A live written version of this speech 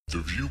The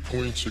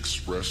viewpoints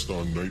expressed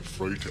on Night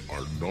Fright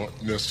are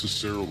not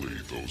necessarily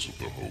those of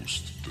the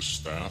host, the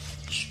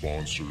staff, the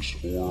sponsors,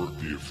 or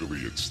the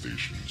affiliate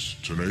stations.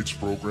 Tonight's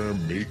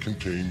program may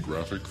contain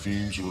graphic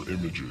themes or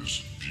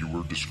images.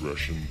 Viewer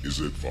discretion is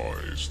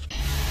advised.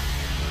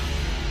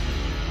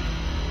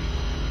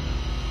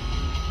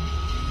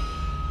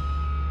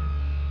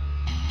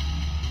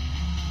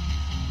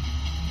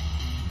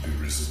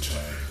 There is a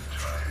time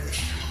for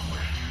question.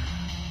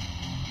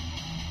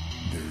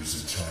 There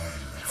is a time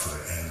for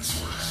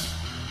answers.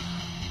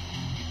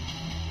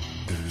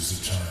 There is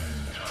a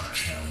time to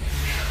challenge.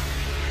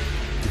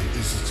 There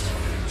is a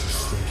time to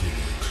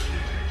speculate.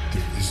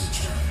 There is a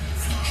time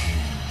for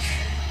change.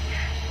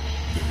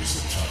 There is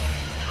a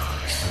time for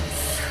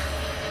truth.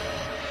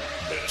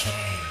 The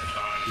time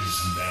is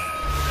now.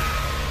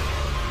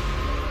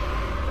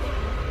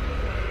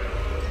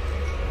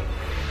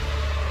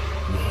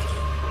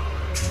 Welcome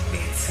to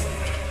Night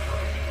Fright,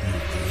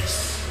 your voice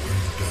in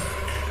the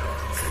dark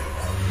for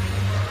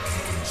paranormal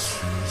and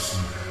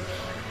conspiracy.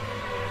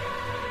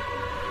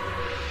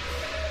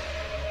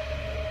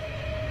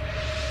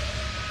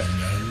 And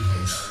now your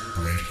host,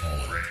 Brent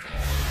Holland.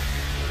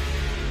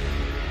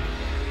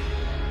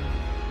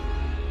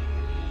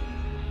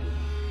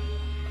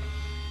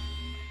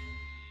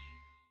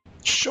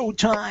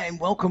 Showtime!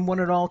 Welcome one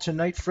and all to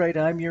Night Fright.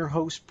 I'm your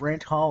host,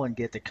 Brent Holland.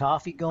 Get the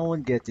coffee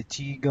going, get the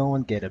tea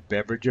going, get a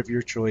beverage of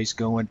your choice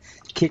going.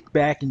 Kick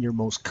back in your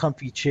most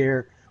comfy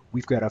chair.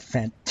 We've got a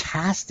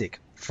fantastic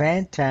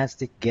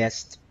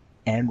guest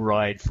and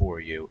ride for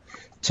you.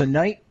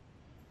 Tonight,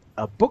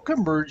 a book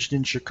emerged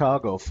in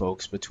Chicago,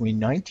 folks, between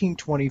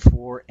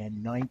 1924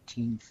 and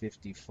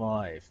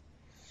 1955.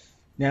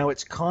 Now,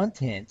 its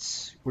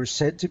contents were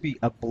said to be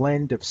a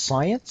blend of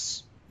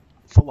science,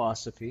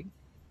 philosophy,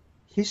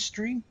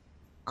 history,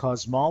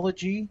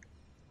 cosmology,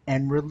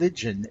 and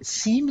religion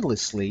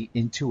seamlessly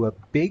into a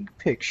big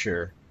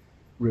picture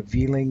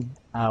revealing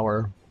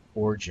our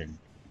origin,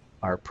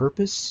 our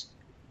purpose,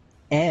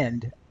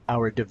 and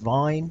our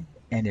divine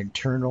and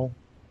eternal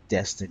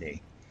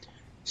destiny.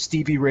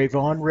 Stevie Ray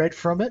Vaughan read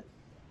from it.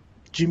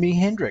 Jimi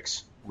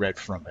Hendrix read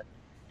from it.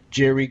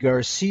 Jerry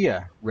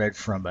Garcia read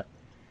from it.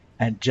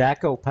 And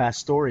Jaco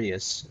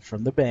Pastorius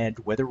from the band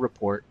Weather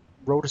Report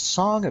wrote a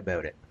song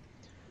about it.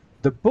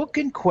 The book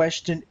in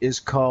question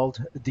is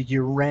called the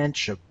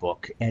Urantia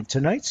Book, and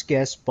tonight's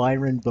guest,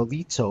 Byron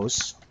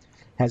Belitos,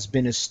 has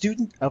been a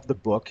student of the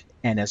book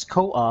and has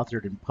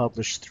co-authored and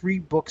published 3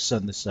 books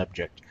on the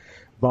subject.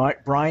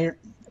 Byron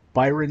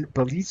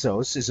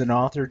Belitos is an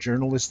author,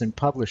 journalist, and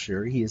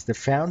publisher. He is the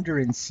founder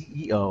and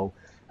CEO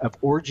of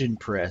Origin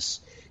Press.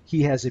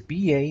 He has a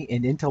BA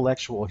in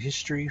intellectual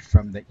history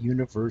from the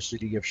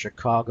University of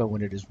Chicago,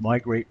 and it is my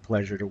great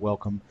pleasure to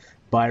welcome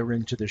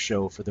Byron to the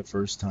show for the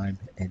first time,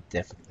 and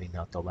definitely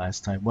not the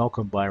last time.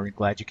 Welcome, Byron.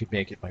 Glad you could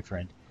make it, my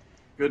friend.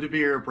 Good to be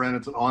here, Brent.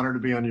 It's an honor to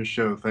be on your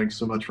show. Thanks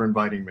so much for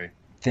inviting me.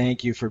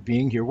 Thank you for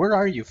being here. Where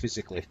are you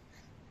physically,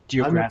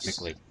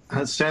 geographically?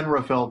 I'm in San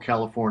Rafael,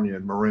 California,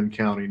 in Marin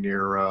County,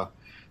 near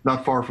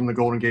not far from the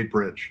Golden Gate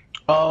Bridge.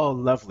 Oh,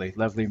 lovely,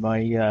 lovely.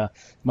 My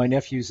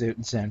nephew's out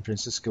in San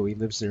Francisco. He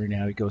lives there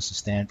now. He goes to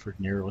Stanford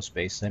in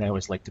aerospace. And I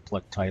always like to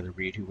plug Tyler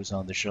Reed, who was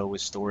on the show with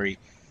Story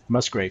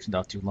Musgraves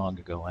not too long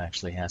ago,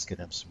 actually, asking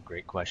him some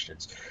great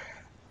questions.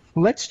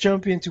 Let's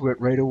jump into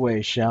it right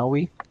away, shall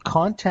we?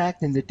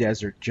 Contact in the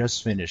Desert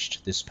just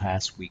finished this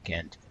past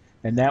weekend.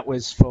 And that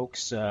was,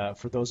 folks,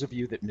 for those of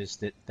you that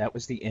missed it, that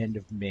was the end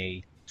of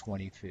May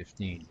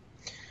 2015.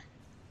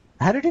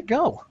 How did it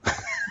go?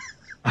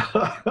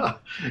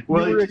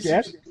 Well, it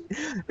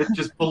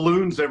just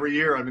balloons every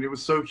year. I mean, it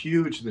was so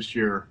huge this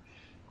year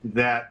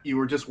that you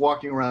were just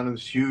walking around in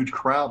this huge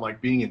crowd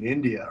like being in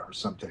India or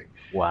something.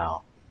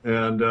 Wow.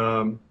 And,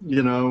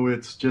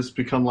 it's just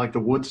become like the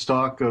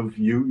Woodstock of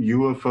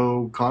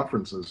UFO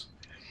conferences.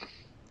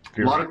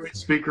 A lot of great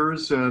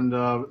speakers, and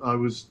I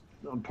was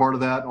part of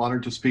that,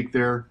 honored to speak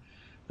there.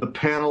 The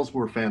panels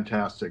were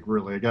fantastic,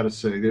 really. I got to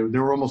say, they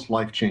were almost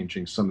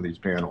life-changing, some of these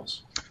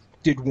panels.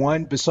 Did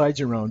one, besides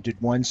your own, did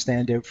one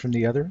stand out from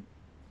the other?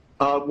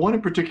 One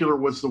in particular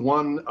was the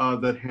one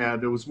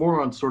it was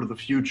more on sort of the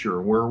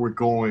future, where we're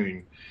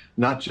going,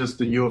 not just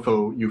the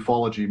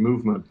ufology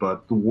movement,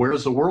 but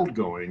where's the world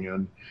going?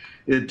 And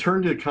it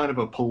turned into kind of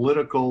a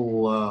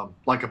political,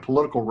 like a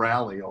political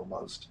rally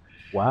almost.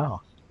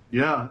 Wow.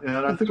 Yeah,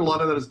 and I think a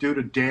lot of that is due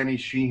to Danny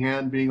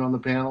Sheehan being on the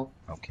panel.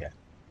 Okay.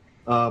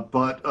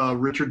 But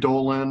Richard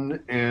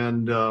Dolan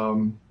and,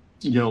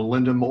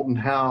 Linda Moulton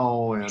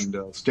Howe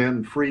and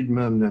Stanton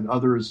Friedman and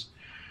others,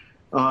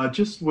 I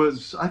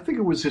think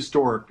it was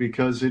historic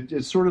because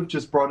it sort of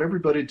just brought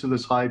everybody to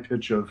this high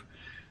pitch of,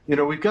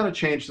 we've got to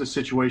change the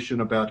situation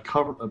about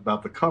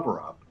the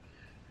cover-up.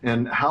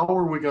 And how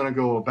are we going to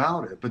go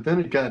about it? But then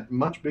it got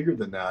much bigger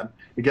than that.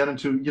 It got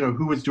into,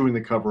 who is doing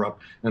the cover-up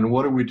and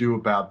what do we do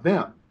about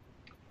them?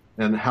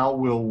 And how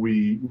will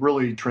we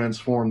really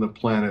transform the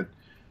planet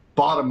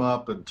bottom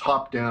up and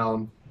top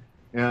down?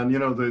 And,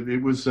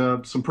 it was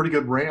some pretty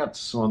good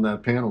rants on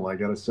that panel, I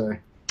got to say.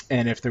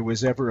 And if there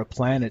was ever a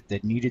planet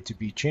that needed to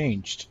be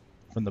changed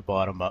from the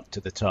bottom up to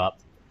the top,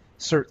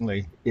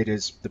 Certainly, it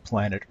is the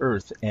planet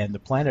Earth, and the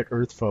planet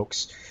Earth,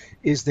 folks,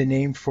 is the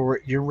name for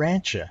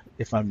Urantia,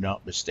 if I'm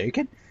not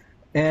mistaken.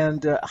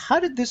 And how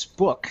did this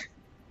book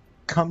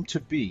come to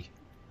be?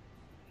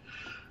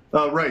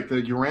 Right.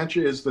 The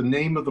Urantia is the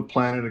name of the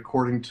planet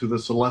according to the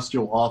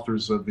celestial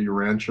authors of the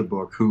Urantia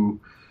book, who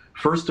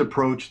first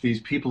approached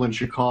these people in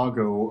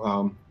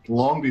Chicago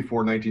long before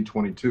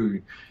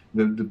 1922.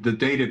 The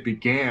date it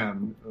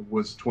began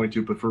was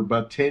 22, but for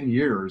about 10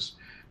 years,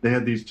 they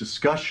had these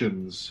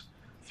discussions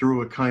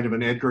through a kind of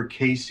an Edgar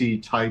Cayce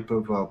type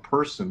of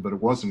person, but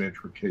it wasn't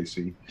Edgar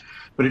Cayce.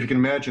 But if you can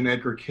imagine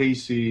Edgar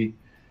Cayce,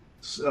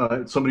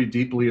 somebody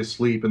deeply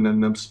asleep, and then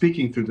them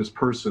speaking through this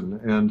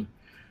person, and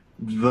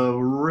the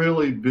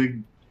really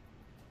big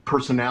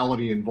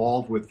personality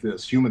involved with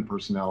this, human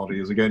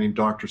personality, is a guy named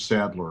Dr.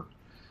 Sadler,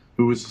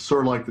 who was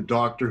sort of like the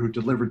doctor who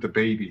delivered the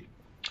baby,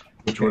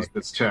 which was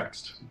this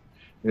text.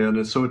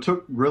 And so it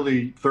took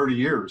really 30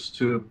 years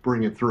to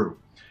bring it through.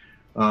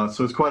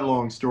 So it's quite a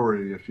long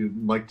story. If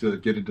you'd like to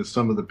get into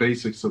some of the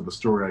basics of the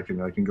story,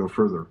 I can go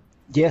further.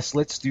 Yes,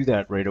 let's do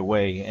that right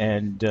away.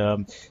 And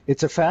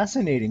it's a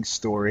fascinating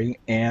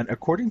story. And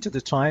according to the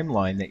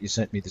timeline that you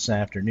sent me this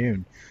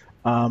afternoon,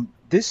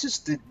 this is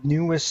the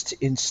newest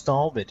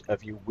installment,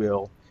 if you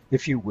will,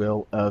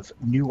 of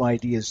New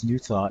Ideas, New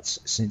Thoughts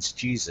since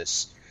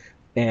Jesus.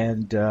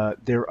 And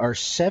there are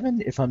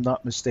 7, if I'm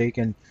not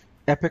mistaken,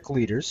 epoch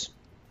leaders.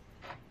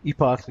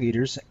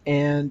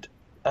 And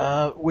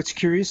what's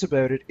curious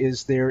about it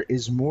is there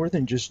is more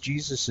than just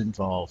Jesus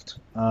involved.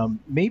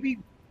 Maybe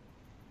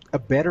a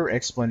better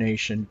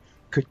explanation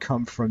could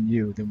come from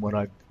you than what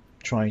I'm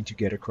trying to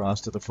get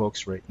across to the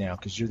folks right now,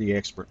 because you're the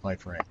expert, my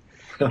friend.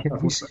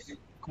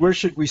 Where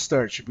should we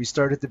start? Should we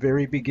start at the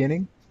very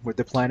beginning with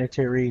the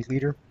planetary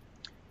leader?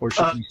 Or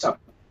should we...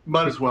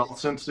 Might as well,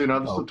 since the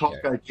talk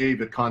I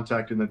gave at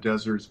Contact in the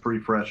Desert is pretty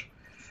fresh.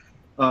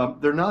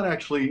 They're not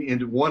actually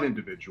one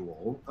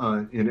individual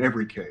in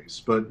every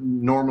case, but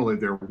normally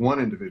they're one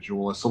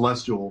individual, a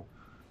celestial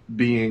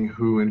being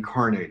who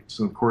incarnates.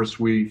 And of course,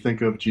 we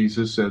think of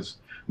Jesus as,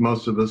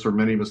 most of us or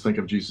many of us think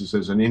of Jesus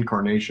as an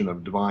incarnation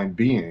of divine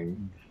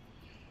being.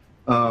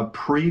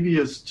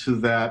 Previous to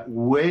that,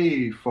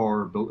 way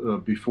far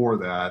before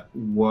that,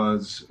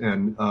 was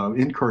an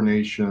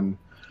incarnation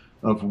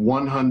of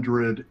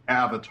 100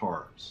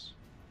 avatars.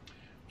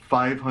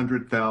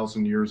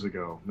 500,000 years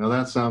ago. Now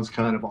that sounds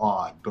kind of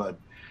odd, but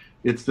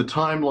it's the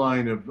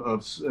timeline of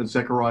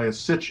Zecharia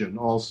Sitchin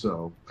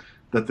also,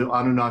 that the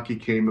Anunnaki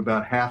came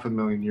about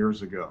 500,000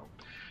 years ago.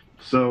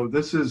 So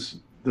this is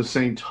the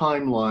same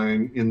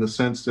timeline in the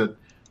sense that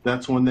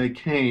that's when they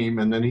came,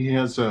 and then he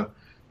has a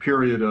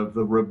period of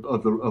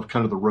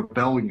kind of the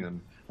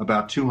rebellion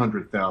about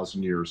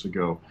 200,000 years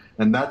ago,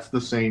 and that's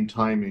the same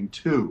timing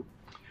too.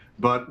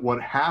 But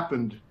what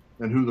happened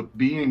and who the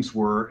beings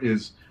were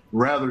is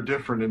rather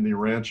different in the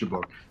Urantia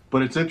book,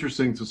 but it's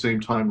interesting. It's the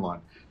same timeline.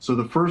 So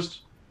the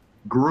first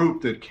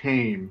group that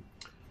came,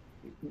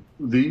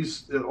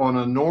 these on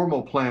a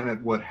normal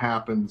planet, what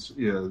happens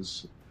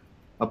is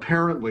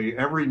apparently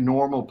every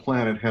normal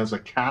planet has a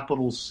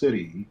capital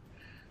city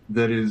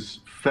that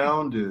is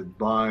founded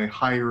by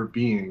higher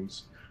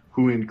beings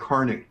who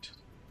incarnate.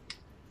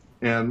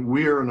 And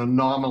we are an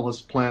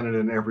anomalous planet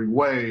in every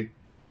way.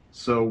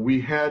 So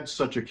we had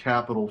such a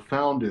capital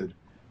founded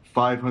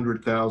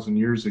 500,000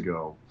 years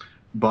ago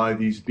by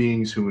these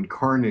beings who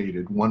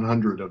incarnated,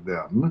 100 of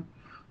them,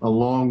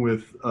 along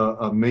with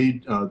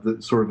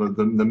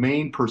the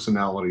main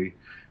personality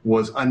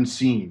was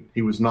unseen.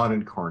 He was not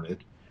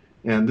incarnate.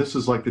 And this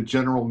is like the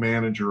general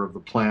manager of the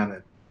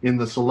planet in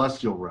the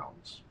celestial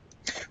realms.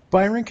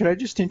 Byron, could I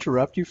just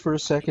interrupt you for a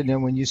second?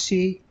 And when you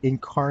see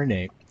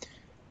incarnate,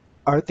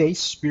 are they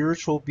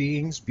spiritual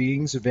beings,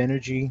 beings of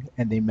energy,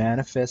 and they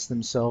manifest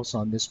themselves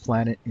on this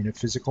planet in a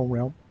physical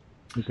realm?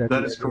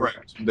 That is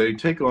correct. They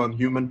take on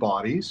human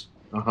bodies.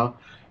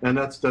 And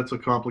that's a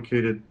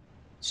complicated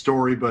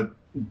story, but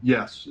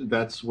yes,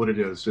 that's what it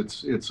is.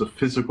 It's a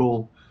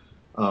physical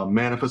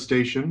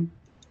manifestation.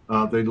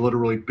 They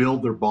literally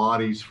build their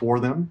bodies for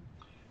them,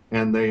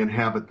 and they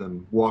inhabit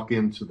them, walk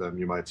into them,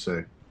 you might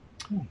say.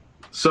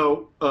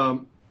 So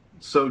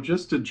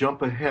just to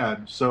jump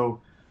ahead, so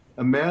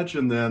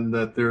imagine then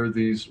that there are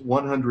these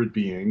 100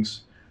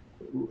 beings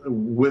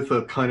with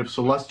a kind of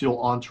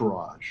celestial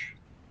entourage,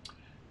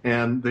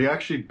 and they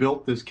actually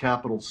built this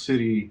capital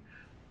city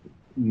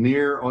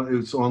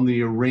it's on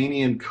the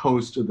Iranian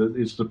coast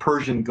it's the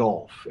Persian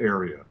Gulf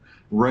area,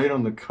 right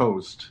on the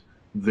coast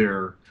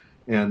there,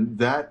 and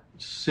that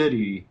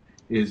city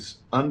is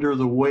under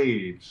the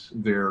waves.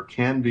 There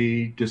can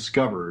be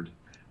discovered,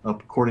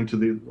 according to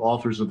the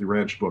authors of the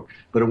Urantia book,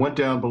 but it went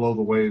down below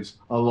the waves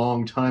a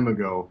long time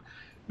ago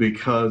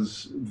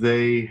because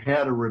they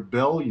had a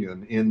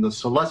rebellion in the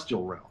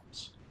celestial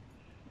realms,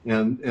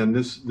 and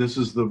this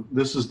is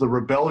the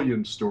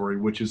rebellion story,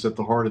 which is at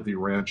the heart of the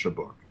Urantia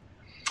book.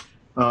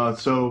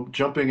 So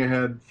jumping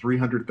ahead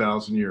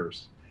 300,000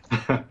 years.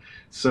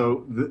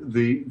 So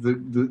the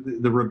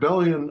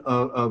rebellion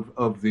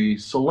of the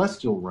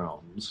celestial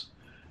realms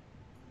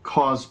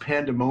caused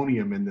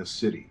pandemonium in this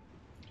city.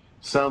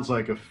 sounds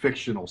like a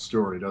fictional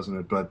story, doesn't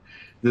it? But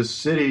this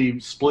city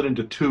split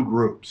into two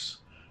groups.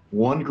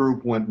 One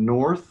group went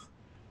north,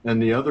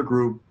 and the other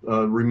group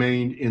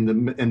remained in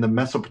the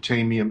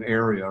Mesopotamian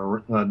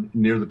area,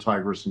 near the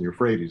Tigris and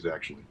Euphrates,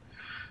 actually.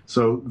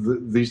 So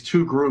these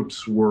two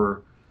groups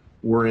were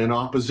in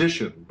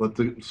opposition, but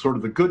the sort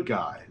of the good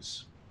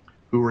guys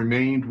who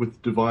remained with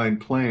the divine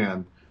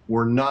plan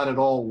were not at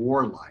all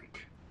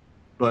warlike,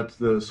 but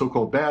the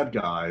so-called bad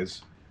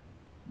guys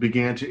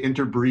began to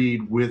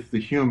interbreed with the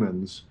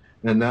humans,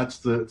 and that's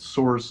the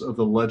source of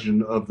the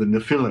legend of the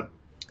Nephilim.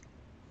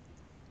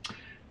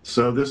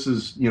 So this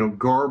is,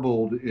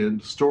 garbled in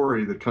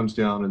story that comes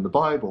down in the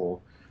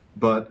Bible,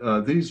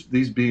 but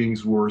these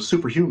beings were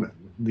superhuman,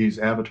 these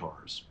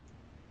avatars.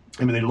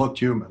 I mean, they looked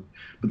human,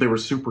 but they were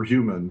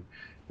superhuman,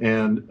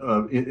 and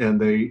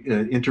they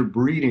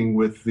interbreeding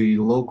with the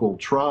local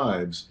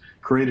tribes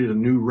created a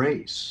new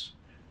race,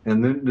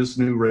 and then this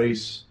new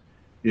race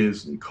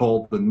is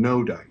called the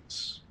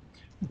Nodites.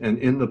 And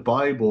in the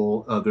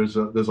Bible, there's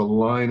a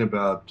line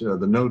about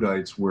the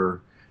Nodites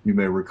where you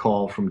may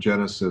recall from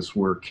Genesis,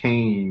 where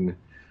Cain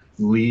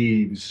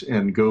leaves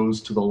and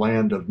goes to the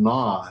land of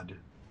Nod.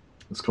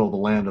 It's called the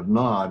land of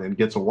Nod, and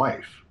gets a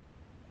wife.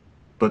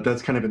 But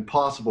that's kind of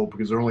impossible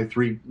because there are only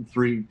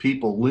three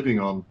people living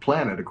on the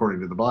planet,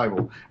 according to the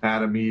Bible: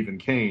 Adam, Eve, and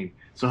Cain.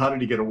 So how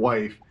did he get a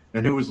wife?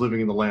 And who was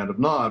living in the land of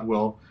Nod?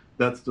 Well,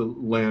 that's the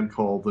land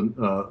called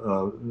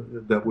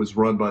that was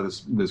run by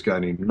this guy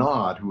named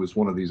Nod, who was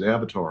one of these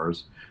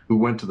avatars who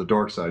went to the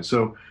dark side.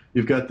 So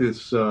you've got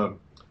this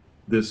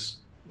this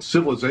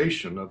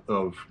civilization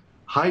of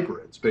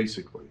hybrids,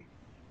 basically.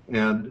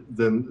 And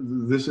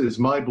then this is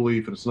my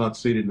belief, and it's not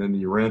stated in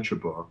the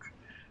Urantia book,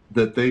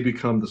 that they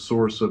become the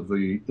source of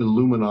the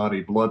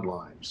Illuminati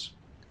bloodlines.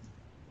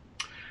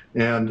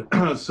 And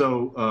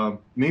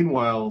so,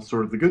 meanwhile,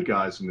 sort of the good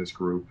guys in this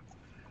group,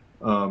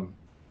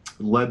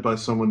 led by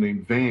someone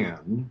named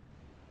Van,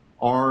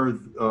 are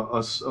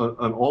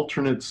an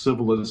alternate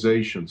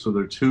civilization. So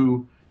there are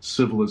two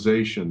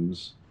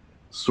civilizations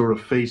sort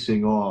of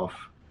facing off.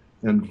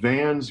 And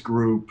Van's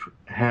group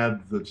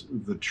had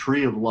the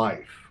Tree of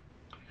Life.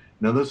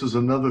 Now, this is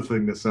another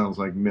thing that sounds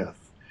like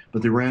myth,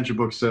 but the Urantia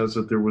book says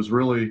that there was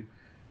really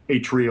a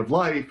Tree of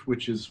Life,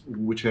 which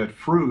had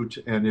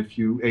fruit, and if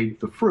you ate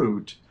the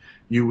fruit,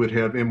 you would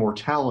have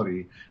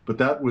immortality. But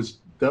that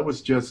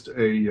was just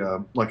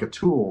like a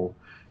tool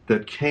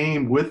that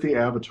came with the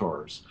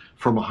avatars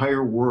from a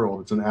higher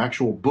world. It's an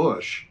actual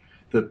bush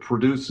that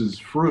produces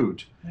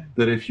fruit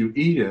that if you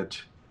eat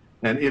it,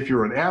 and if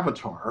you're an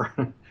avatar,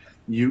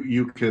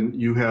 you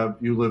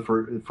live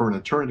for an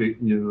eternity,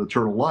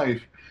 eternal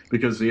life,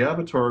 because the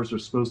avatars are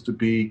supposed to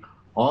be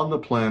on the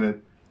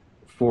planet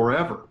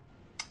forever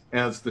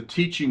as the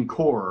teaching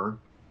core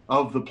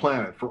of the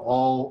planet for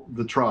all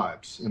the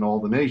tribes and all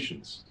the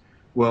nations.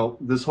 Well,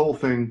 this whole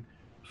thing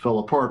fell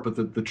apart, but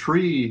the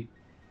tree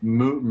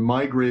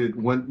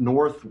migrated, went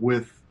north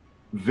with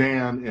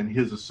Van and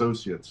his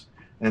associates,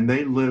 and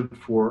they lived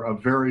for a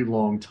very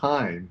long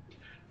time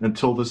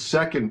until the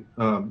second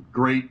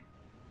great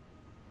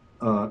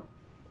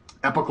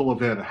epical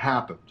event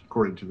happened,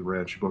 according to the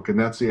Urantia book, and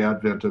that's the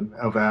advent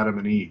of Adam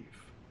and Eve.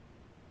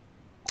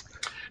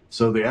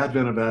 So the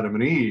advent of Adam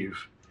and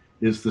Eve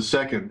is the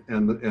second,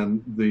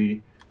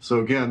 so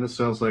again, this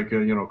sounds like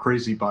a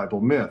crazy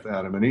Bible myth,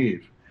 Adam and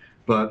Eve,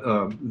 but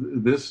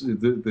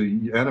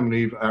the Adam and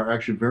Eve are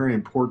actually very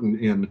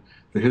important in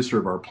the history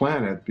of our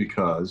planet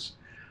because,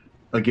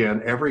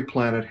 again, every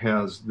planet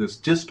has this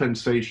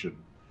dispensation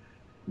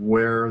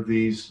where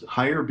these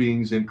higher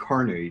beings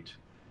incarnate.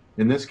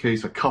 In this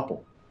case, a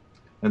couple,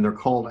 and they're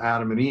called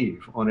Adam and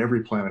Eve. On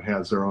every planet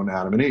has their own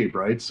Adam and Eve,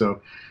 right?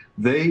 So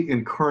they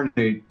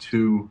incarnate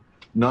to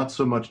not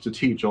so much to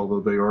teach,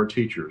 although they are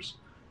teachers,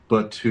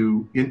 but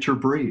to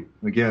interbreed.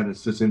 Again,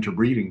 it's this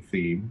interbreeding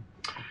theme.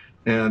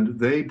 And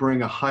they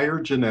bring a higher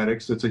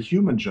genetics. It's a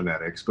human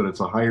genetics, but it's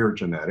a higher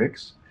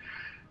genetics.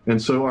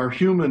 And so our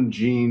human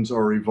genes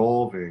are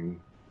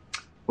evolving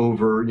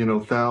over,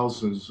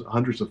 thousands,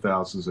 hundreds of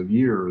thousands of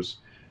years.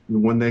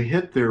 When they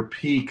hit their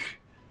peak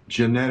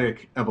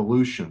genetic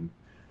evolution,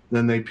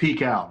 then they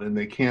peak out, and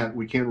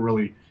we can't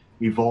really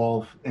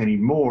evolve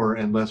anymore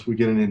unless we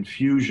get an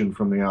infusion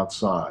from the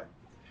outside.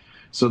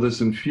 So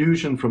this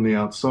infusion from the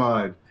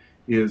outside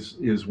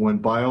is when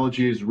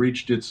biology has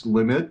reached its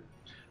limit.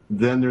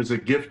 Then there's a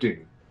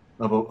gifting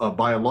of a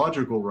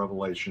biological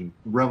revelation,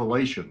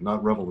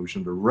 not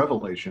revolution, but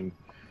revelation,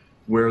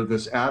 where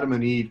this Adam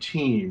and Eve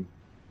team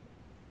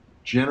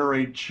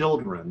generate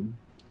children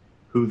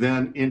who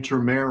then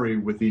intermarry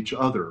with each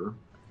other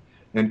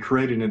and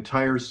create an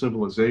entire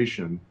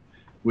civilization,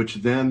 which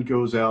then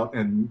goes out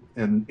and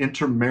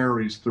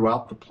intermarries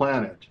throughout the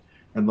planet,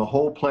 and the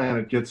whole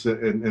planet gets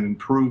an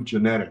improved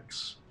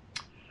genetics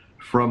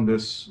from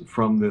this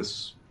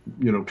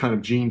kind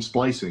of gene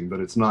splicing, but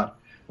it's not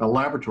a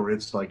laboratory;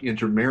 it's like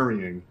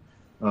intermarrying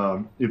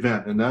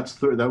event, and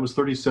that was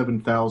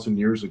 37,000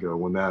 years ago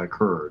when that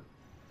occurred.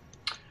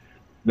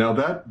 Now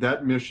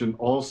that mission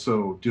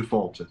also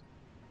defaulted.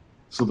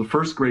 So the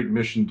first great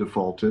mission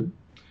defaulted.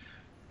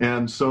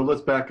 And so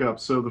let's back up.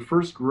 So the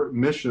first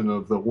mission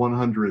of the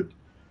 100,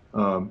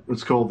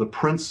 it's called the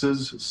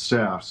Prince's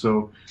Staff.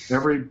 So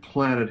every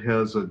planet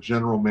has a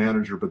general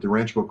manager, but the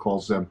Urantia book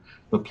calls them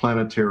the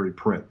Planetary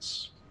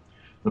Prince.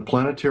 The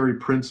Planetary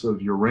Prince of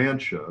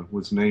Urantia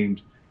was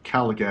named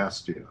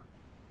Caligastia.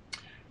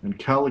 And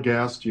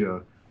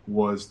Caligastia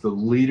was the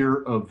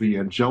leader of the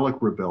angelic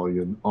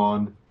rebellion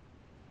on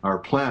our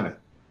planet.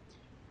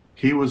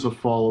 He was a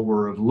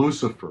follower of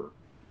Lucifer,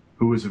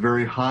 who was a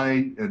very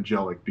high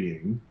angelic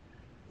being,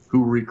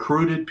 who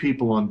recruited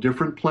people on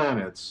different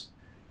planets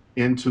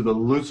into the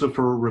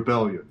Lucifer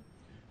Rebellion.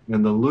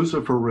 And the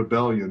Lucifer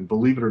Rebellion,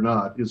 believe it or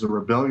not, is a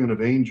rebellion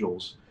of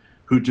angels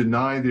who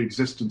deny the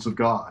existence of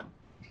God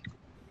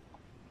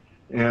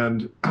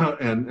and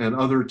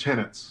other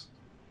tenets.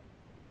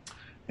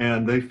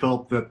 And they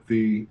felt that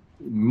the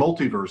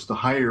multiverse, the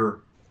higher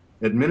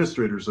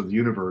administrators of the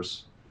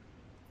universe,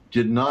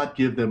 did not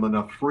give them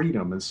enough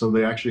freedom, and so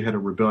they actually had a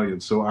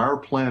rebellion. So our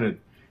planet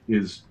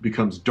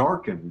becomes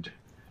darkened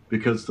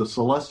because the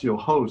celestial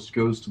host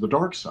goes to the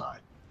dark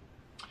side,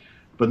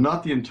 but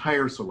not the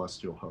entire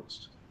celestial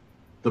host.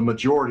 The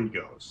majority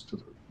goes to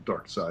the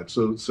dark side.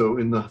 So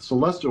in the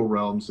celestial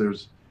realms,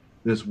 there's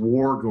this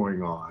war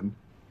going on,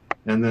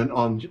 and then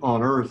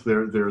on Earth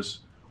there's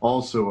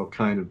also a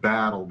kind of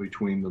battle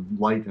between the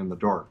light and the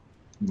dark,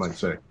 you might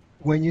say.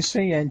 When you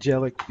say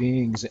angelic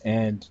beings,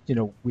 and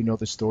we know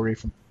the story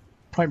from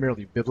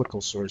primarily biblical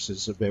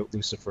sources about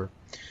Lucifer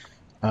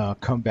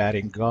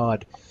combating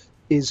God,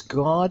 is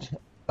God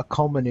a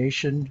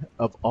culmination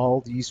of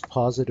all these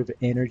positive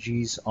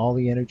energies, all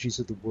the energies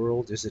of the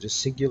world? Is it a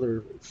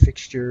singular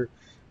fixture?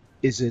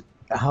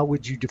 How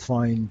would you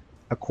define,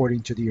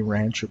 according to the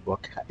Urantia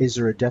book, is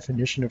there a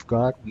definition of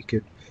God we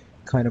could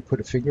kind of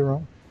put a finger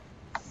on?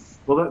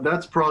 Well,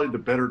 that's probably the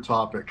better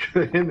topic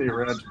in the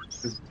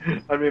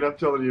Urantia. I mean, I'm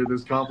telling you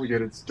this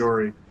complicated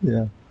story.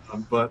 Yeah.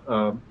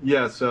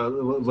 Yes,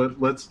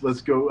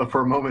 let's go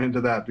for a moment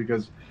into that,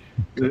 because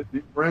the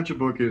Urantia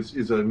book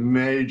is a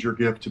major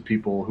gift to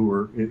people who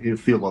are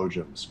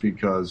theologians,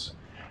 because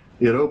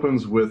it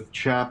opens with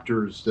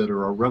chapters that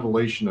are a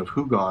revelation of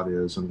who God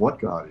is and what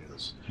God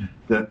is.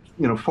 That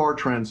far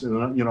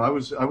transcend. I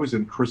was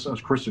in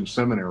Christian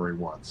seminary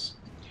once,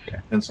 okay.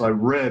 And so I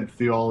read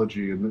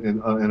theology,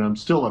 and I'm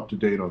still up to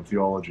date on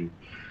theology.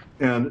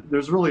 And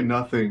there's really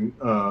nothing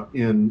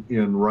in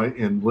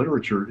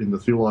literature, in the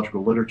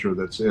theological literature,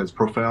 that's as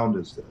profound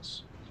as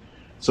this.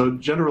 So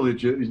generally,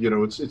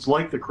 it's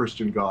like the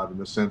Christian God in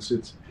the sense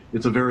it's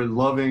a very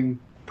loving,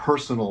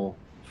 personal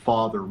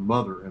father,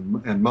 mother,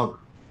 and mother.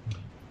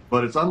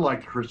 But it's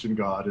unlike the Christian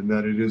God in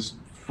that it is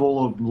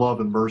full of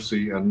love and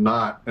mercy, and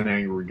not an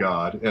angry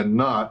God, and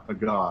not a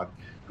God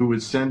who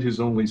would send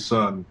his only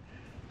son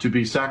to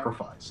be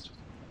sacrificed.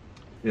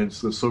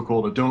 It's the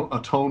so-called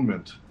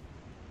atonement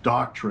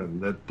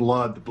doctrine, that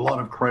the blood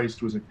of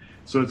Christ was.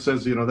 So it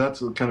says,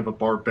 that's a kind of a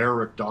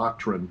barbaric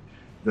doctrine,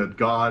 that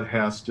God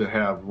has to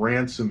have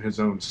ransom his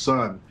own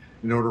son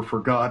in order for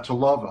God to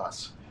love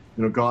us.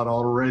 God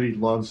already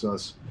loves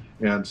us.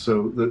 And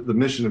so the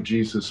mission of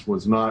Jesus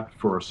was not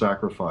for a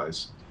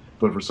sacrifice,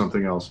 but for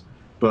something else.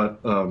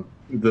 But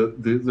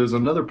there's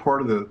another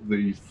part of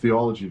the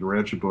theology, the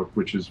Urantia book,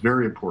 which is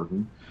very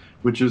important,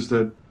 which is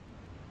that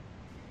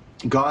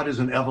God is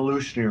an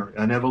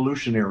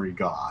evolutionary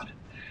God.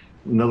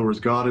 In other words,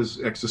 God is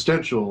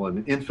existential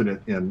and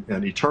infinite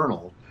and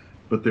eternal,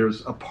 but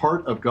there's a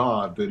part of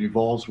God that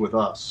evolves with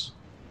us.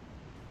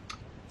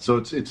 So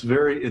it's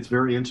very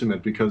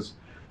intimate, because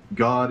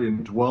God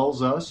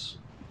indwells us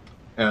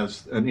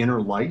as an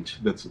inner light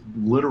that's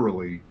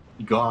literally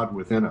God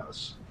within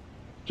us.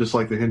 Just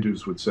like the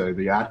Hindus would say,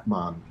 the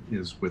Atman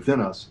is within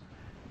us.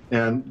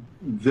 And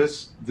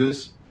this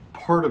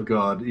part of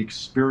God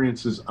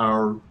experiences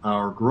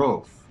our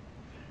growth.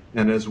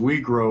 And as we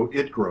grow,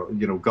 it grows,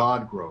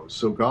 God grows.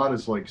 So God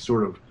is like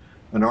sort of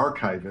an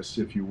archivist,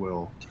 if you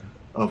will,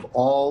 of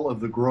all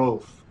of the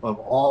growth of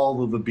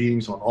all of the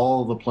beings on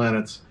all of the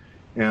planets.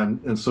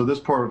 And so this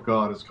part of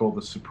God is called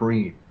the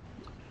Supreme.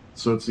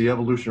 So it's the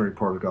evolutionary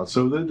part of God.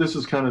 So this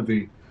is kind of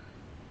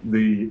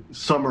the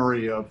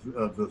summary of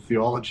the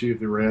theology of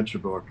the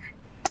Urantia book.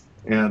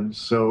 And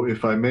so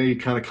if I may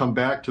kind of come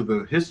back to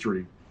the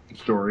history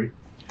story.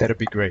 That'd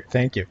be great.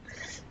 Thank you.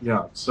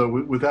 Yeah. So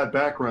with that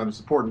background, it's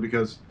important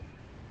because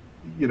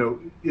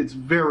it's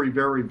very,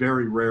 very,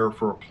 very rare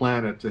for a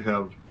planet to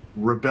have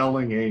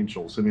rebelling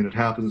angels. I mean, it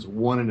happens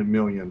 1 in a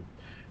million,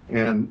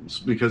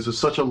 and because it's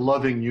such a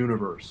loving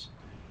universe.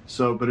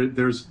 So, but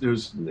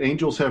there's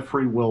angels have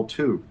free will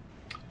too,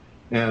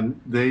 and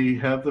they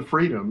have the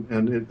freedom,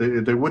 and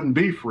they wouldn't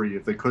be free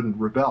if they couldn't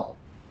rebel.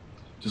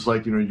 Just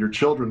like your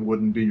children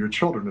wouldn't be your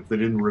children if they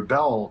didn't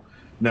rebel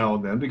now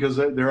and then, because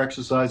they're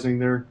exercising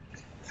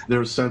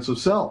their sense of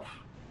self,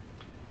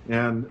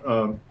 and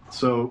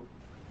so.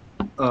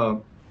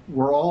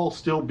 We're all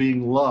still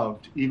being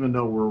loved, even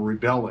though we're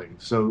rebelling.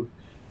 So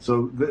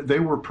they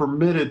were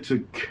permitted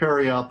to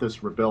carry out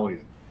this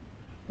rebellion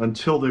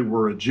until they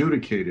were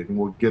adjudicated, and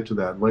we'll get to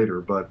that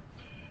later. But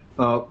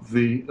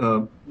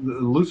the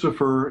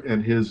Lucifer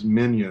and his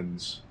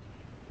minions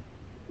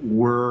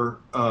were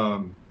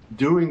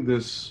doing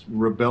this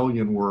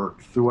rebellion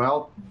work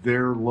throughout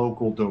their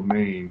local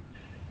domain,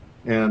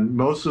 and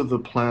most of the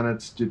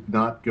planets did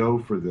not go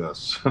for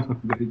this.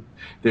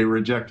 They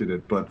rejected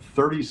it, but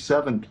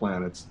 37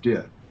 planets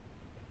did.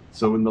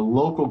 So in the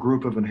local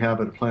group of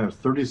inhabited planets,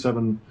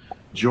 37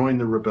 joined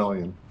the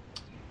rebellion.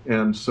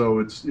 And so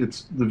it's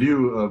the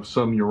view of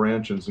some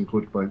Urantians,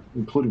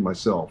 including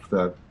myself,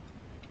 that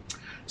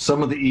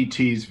some of the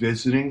ETs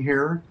visiting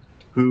here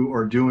who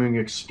are doing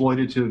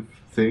exploitative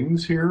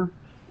things here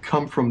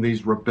come from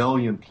these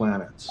rebellion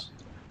planets,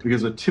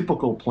 because a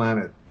typical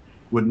planet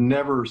would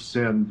never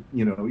send,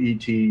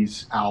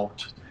 ETs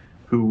out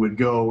who would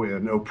go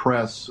and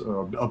oppress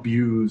or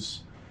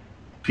abuse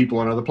people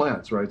on other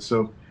planets, right?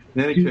 So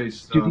in any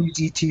case, do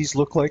these ETs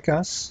look like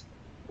us,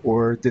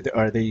 or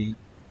are they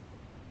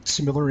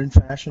similar in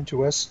fashion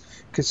to us?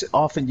 Because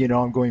often,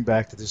 I'm going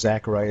back to the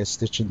Zachariah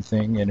Stitchin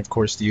thing, and of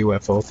course the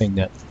UFO thing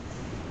that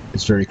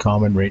is very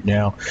common right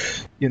now.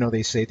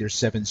 They say there's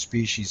 7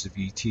 species of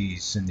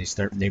ETs, and they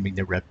start naming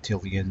the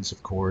reptilians,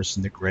 of course,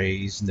 and the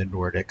Greys and the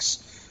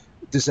Nordics.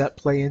 Does that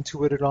play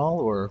into it at all,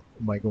 or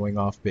am I going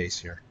off base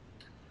here?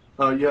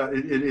 Yeah,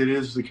 it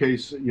is the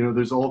case.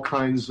 There's all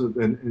kinds of,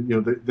 and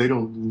they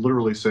don't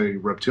literally say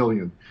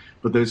reptilian,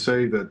 but they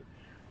say that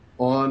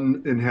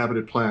on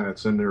inhabited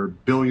planets, and there are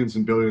billions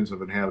and billions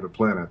of inhabited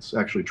planets,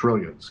 actually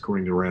trillions,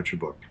 according to Urantia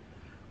book,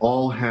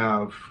 all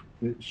have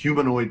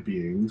humanoid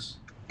beings.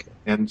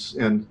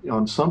 And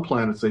on some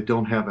planets, they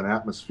don't have an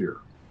atmosphere.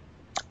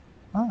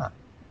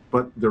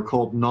 But they're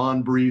called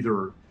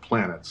non-breather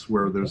planets,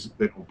 where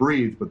they don't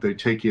breathe, but they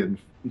take in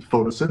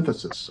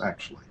photosynthesis,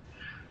 actually.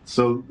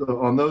 So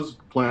on those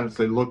planets,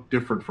 they look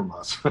different from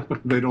us.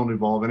 They don't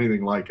evolve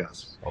anything like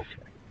us.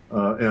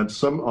 Okay. And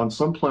on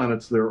some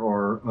planets, there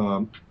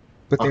are...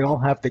 but they all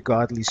have the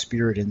godly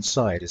spirit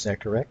inside, is that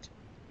correct?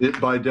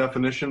 By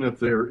definition, if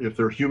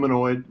they're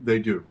humanoid, they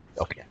do.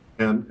 Okay.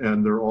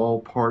 And they're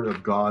all part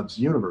of God's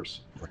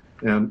universe.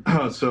 And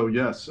so,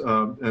 yes,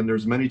 and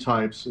there's many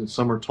types, and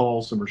some are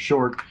tall, some are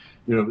short.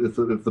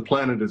 If the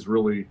planet is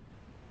really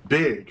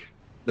big,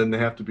 then they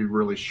have to be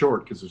really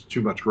short because there's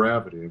too much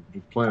gravity. If the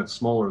planet's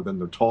smaller, then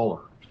they're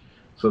taller.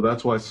 So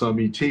that's why some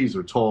ETs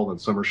are tall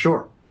and some are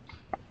short.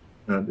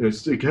 And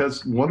it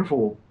has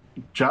wonderful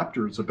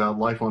chapters about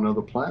life on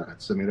other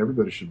planets. I mean,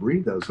 everybody should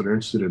read those that are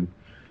interested in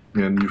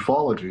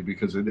ufology,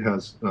 because it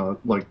has a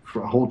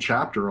whole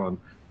chapter on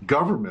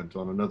government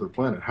on another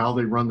planet, how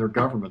they run their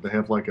government. They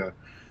have like a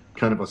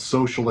kind of a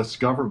socialist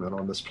government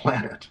on this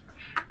planet.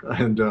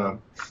 And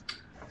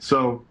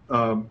so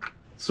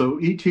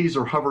ETs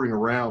are hovering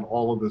around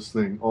all of this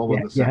thing, all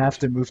of this. You have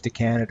to move to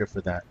Canada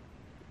for that.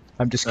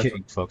 I'm just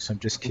kidding, folks. I'm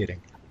just kidding.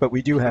 But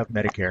we do have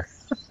Medicare.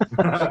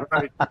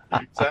 Right,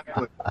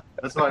 exactly.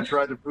 That's why I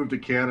tried to move to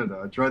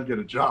Canada. I tried to get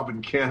a job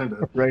in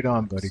Canada. Right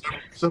on, buddy.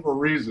 Several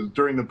reasons.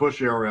 During the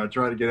Bush era, I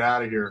tried to get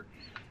out of here.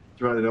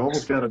 I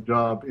almost got a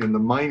job in the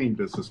mining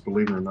business,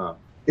 believe it or not.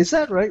 Is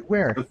that right?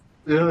 Where?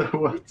 Yeah,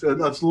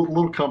 that's a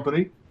little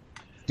company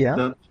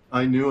that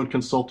I knew and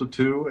consulted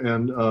to,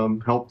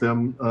 and helped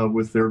them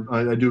with their.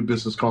 I do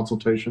business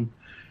consultation,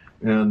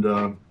 and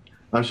I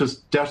was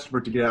just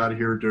desperate to get out of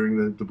here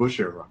during the Bush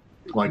era,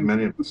 like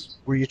many of us.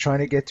 Were you trying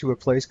to get to a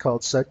place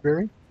called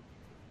Sudbury?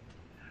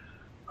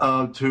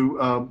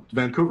 To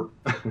Vancouver.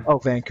 Oh,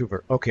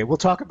 Vancouver. Okay, we'll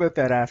talk about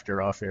that after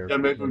off air. Yeah,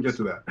 maybe we'll get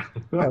to that.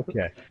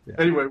 Okay. Yeah.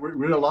 Anyway,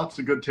 we have lots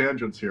of good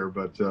tangents here,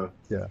 but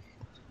yeah.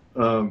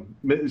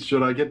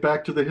 Should I get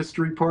back to the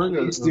history part?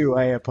 Please do.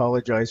 I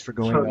apologize for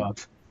going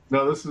off.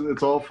 No, it's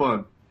all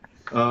fun.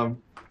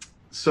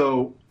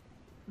 So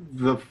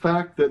the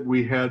fact that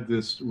we had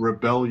this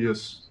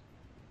rebellious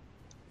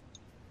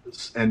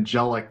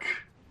angelic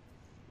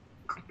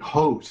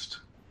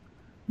host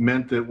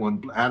meant that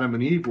when Adam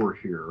and Eve were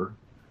here,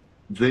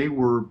 they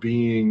were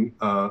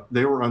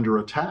under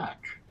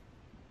attack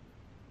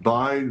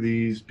by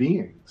these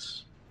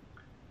beings.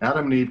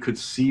 Adam and Eve could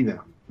see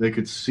them. They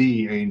could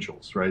see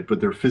angels, right?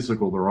 But they're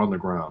physical, they're on the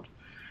ground.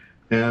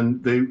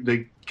 And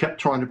they kept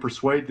trying to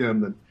persuade them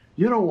that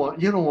you don't want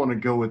to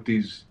go with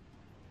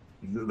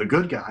the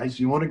good guys,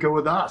 you want to go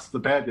with us, the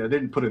bad guys. They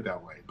didn't put it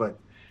that way, but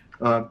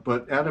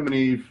Adam and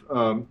Eve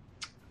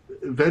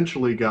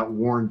eventually got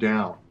worn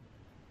down.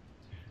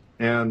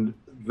 And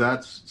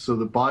so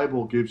the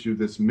Bible gives you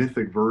this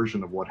mythic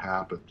version of what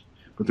happened.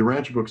 But the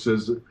Urantia book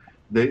says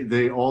that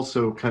they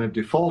also kind of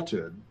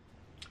defaulted.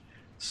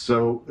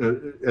 So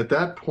at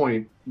that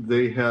point,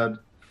 they had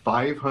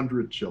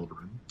 500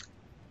 children,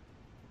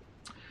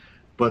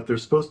 but they're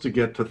supposed to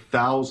get to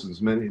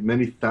thousands,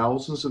 many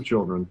thousands of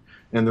children,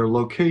 and their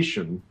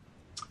location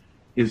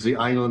is the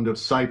island of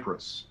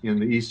Cyprus in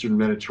the Eastern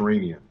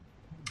Mediterranean.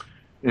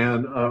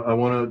 And I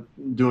want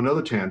to do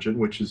another tangent,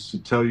 which is to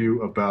tell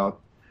you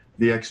about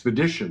the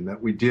expedition that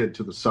we did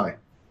to the site.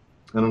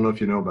 I don't know if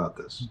you know about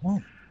this.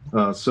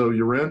 So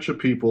Urantia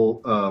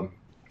people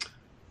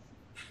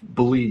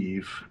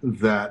believe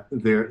that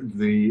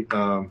the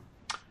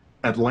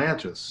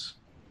Atlantis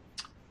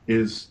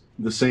is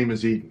the same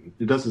as Eden.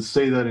 It doesn't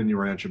say that in the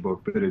Urantia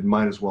book, but it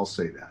might as well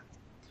say that.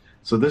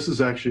 So this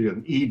is actually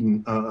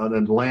an an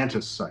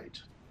Atlantis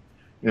site.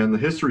 And the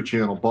History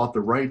Channel bought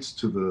the rights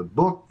to the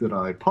book that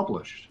I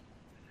published.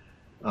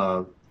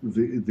 I'm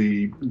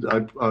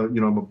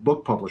a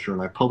book publisher,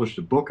 and I published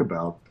a book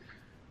about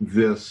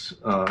this,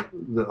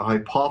 the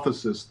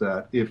hypothesis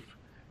that if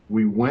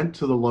we went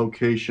to the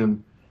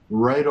location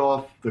right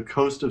off the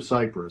coast of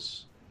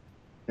Cyprus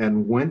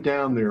and went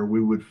down there, we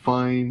would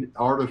find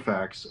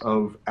artifacts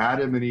of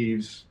Adam and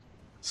Eve's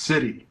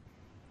city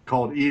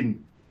called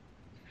Eden.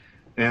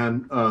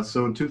 And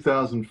so in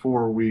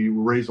 2004, we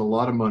raised a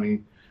lot of money,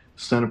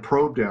 sent a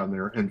probe down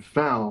there, and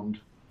found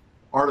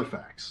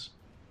artifacts.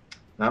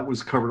 That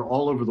was covered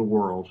all over the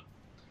world.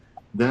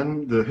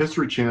 Then the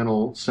History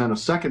Channel sent a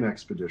second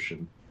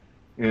expedition,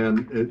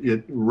 and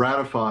it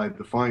ratified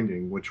the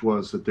finding, which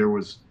was that there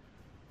was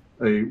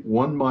a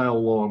 1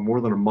 mile long,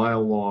 more than a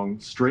mile long,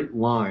 straight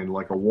line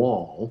like a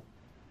wall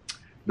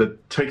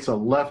that takes a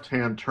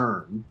left-hand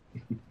turn,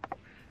 and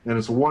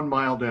it's 1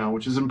 mile down,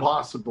 which is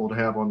impossible to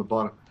have on the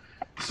bottom.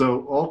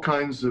 So all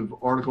kinds of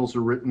articles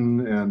are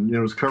written, and it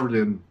was covered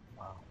in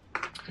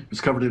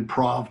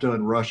Pravda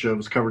in Russia. It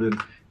was covered in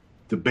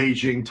the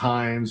Beijing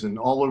Times and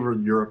all over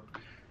Europe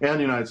and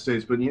the United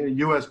States. But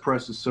U.S.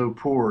 press is so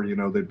poor,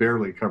 they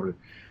barely covered it.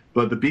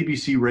 But the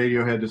BBC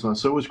radio had this on,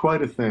 so it was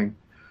quite a thing.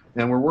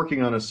 And we're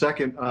working on a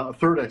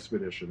third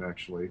expedition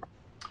actually,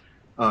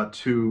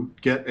 to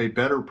get a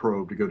better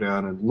probe to go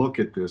down and look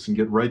at this and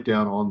get right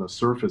down on the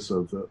surface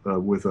of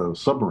with a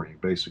submarine,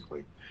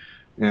 basically.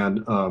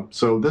 And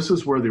so this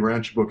is where the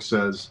Urantia book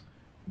says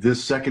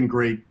this second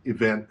great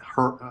event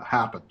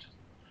happened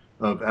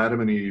of Adam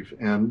and Eve.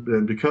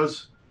 And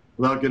because,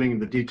 without getting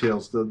into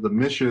details, the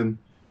mission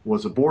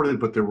was aborted,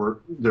 but there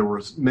were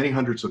many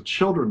hundreds of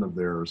children of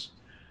theirs,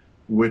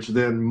 which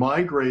then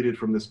migrated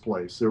from this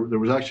place. There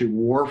was actually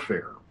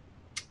warfare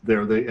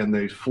there, and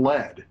they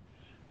fled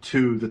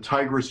to the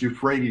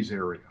Tigris-Euphrates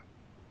area.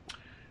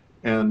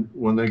 And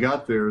when they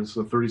got there,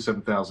 so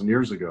 37,000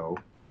 years ago,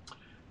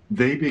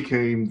 they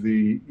became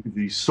the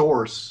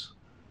source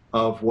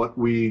of what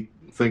we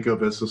think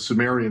of as the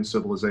Sumerian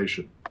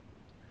civilization.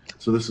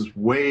 So this is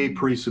way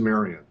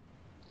pre-Sumerian.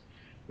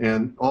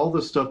 And all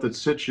the stuff that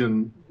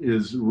Sitchin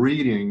is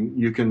reading,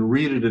 you can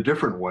read it a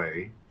different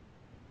way.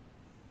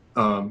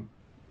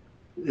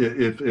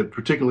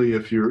 Particularly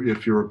if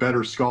you're a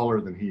better scholar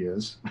than he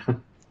is,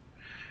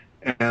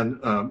 and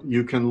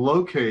you can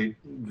locate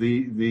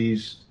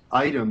these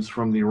items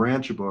from the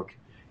Urantia book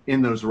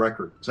in those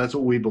records. That's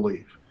what we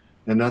believe,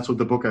 and that's what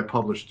the book I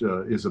published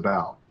is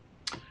about.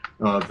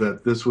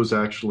 That this was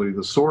actually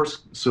the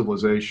source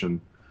civilization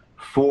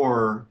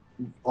for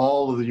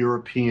all of the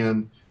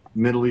European,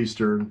 Middle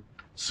Eastern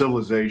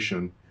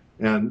civilization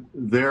and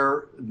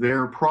their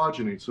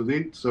progeny. So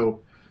think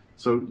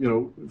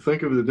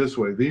of it this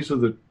way: these are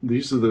the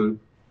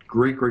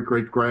great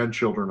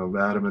grandchildren of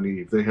Adam and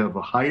Eve. They have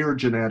a higher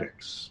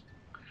genetics.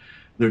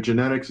 Their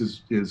genetics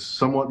is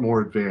somewhat more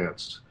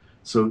advanced.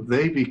 So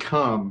they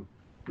become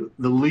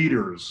the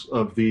leaders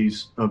of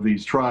these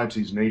tribes,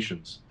 these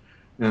nations,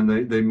 and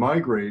they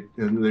migrate,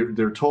 and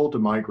they're told to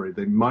migrate.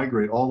 They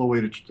migrate all the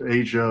way to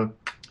Asia,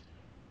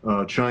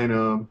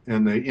 China,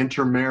 and they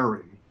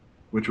intermarry,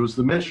 which was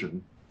the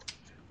mission.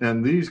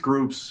 And these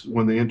groups,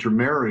 when they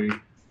intermarry,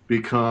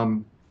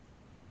 become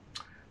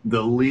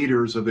the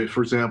leaders of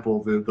for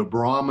example, the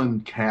Brahmin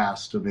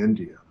caste of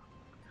India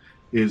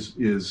is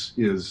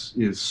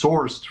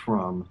sourced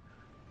from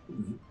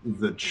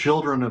the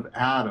children of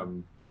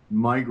Adam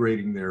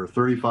migrating there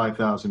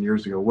 35,000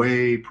 years ago,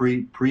 way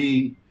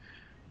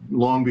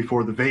long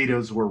before the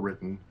Vedas were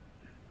written.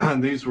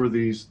 And these were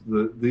the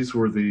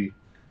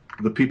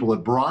people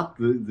that brought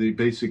the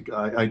basic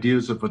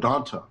ideas of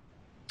Vedanta.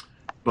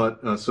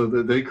 But so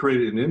they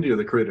created, in India,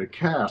 they created a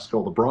caste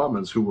called the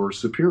Brahmins who were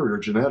superior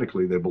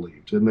genetically, they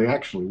believed, and they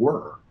actually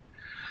were.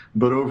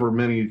 But over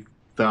many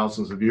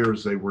thousands of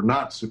years, they were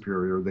not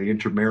superior. They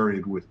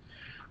intermarried with,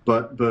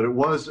 but it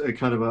was a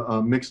kind of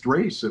a mixed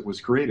race that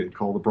was created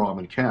called the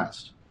Brahmin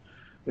caste.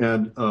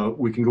 And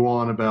we can go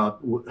on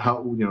about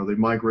how they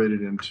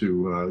migrated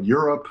into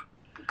Europe,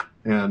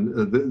 and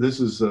this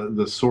is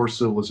the source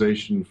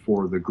civilization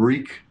for the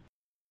Greek.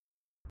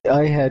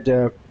 I had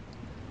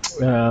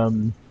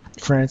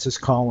Francis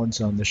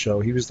Collins on the show.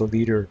 He was the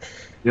leader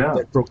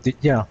that broke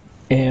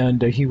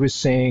and he was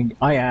saying,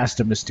 I asked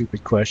him a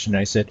stupid question.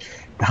 I said,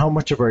 how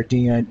much of our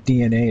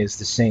DNA is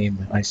the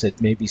same? I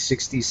said, maybe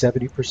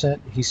 60-70%.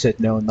 He said,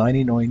 no,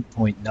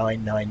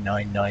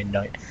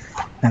 99.99999.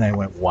 And I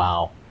went,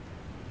 wow.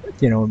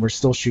 And we're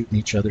still shooting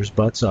each other's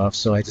butts off,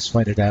 so I just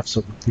find it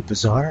absolutely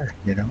bizarre,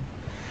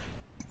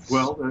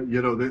 Well,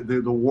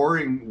 the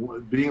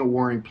warring, being a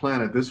warring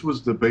planet, this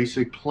was the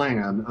basic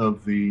plan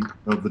of the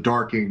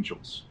Dark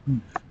Angels.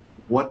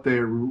 What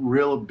their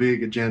real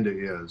big agenda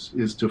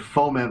is to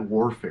foment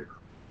warfare.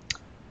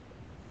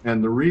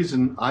 And the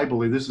reason I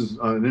believe, this is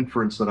an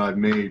inference that I've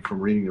made from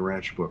reading the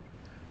Urantia book,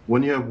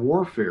 when you have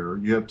warfare,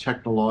 you have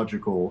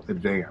technological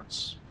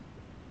advance.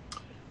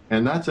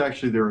 And that's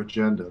actually their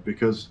agenda,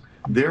 because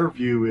their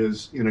view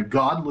is, in a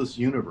godless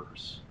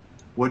universe,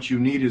 what you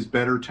need is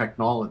better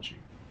technology.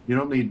 You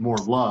don't need more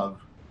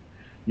love.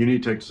 You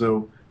need to,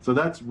 so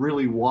that's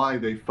really why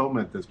they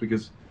foment this,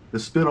 because the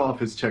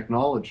spinoff is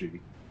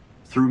technology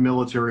through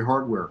military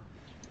hardware.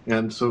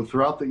 And so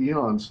throughout the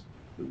eons,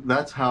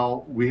 that's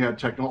how we had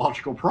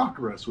technological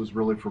progress, was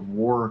really from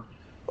war,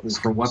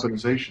 from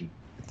weaponization.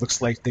 It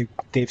looks like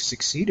they've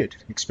succeeded,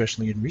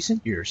 especially in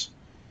recent years.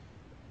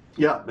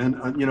 Yeah,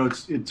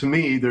 and to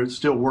me, they're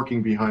still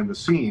working behind the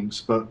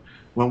scenes. But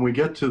when we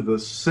get to the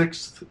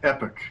sixth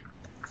epoch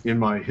in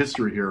my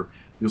history here,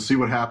 you'll see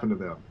what happened to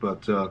them.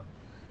 But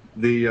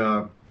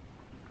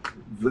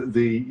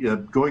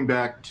going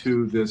back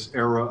to this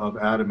era of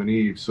Adam and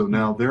Eve, so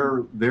now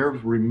they've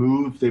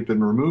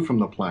been removed from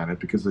the planet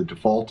because they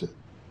defaulted.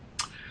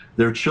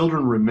 Their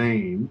children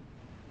remain,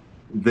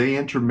 they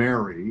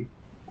intermarry,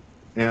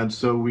 and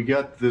so we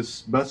get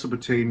this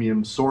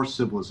Mesopotamian source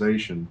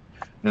civilization,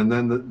 and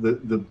then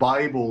the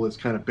Bible is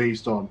kind of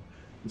based on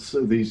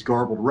these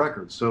garbled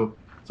records. So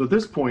at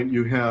this point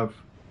you have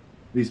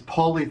these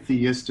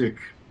polytheistic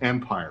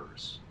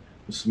empires,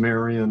 the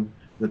Sumerian,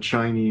 the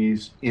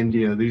Chinese,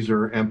 India. These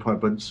are empire,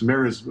 but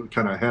Sumeria is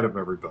kind of ahead of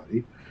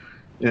everybody.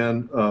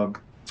 And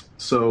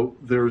so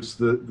there's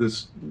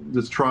this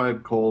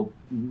tribe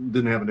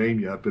didn't have a name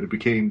yet, but it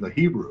became the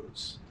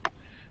Hebrews.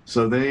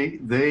 So they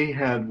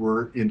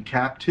were in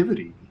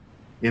captivity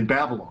in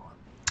Babylon,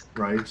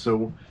 right?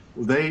 So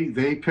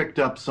they picked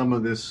up some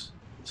of this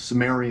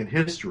Sumerian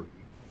history,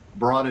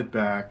 brought it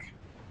back,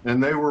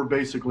 and they were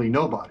basically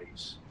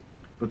nobodies.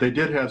 But they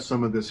did have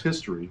some of this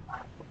history.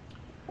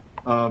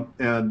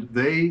 And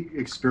they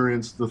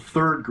experienced the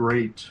third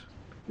great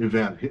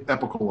event,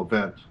 epical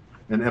event,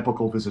 an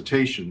epical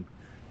visitation,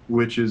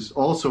 which is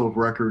also of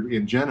record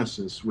in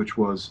Genesis, which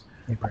was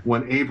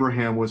when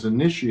Abraham was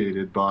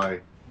initiated by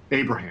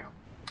Abraham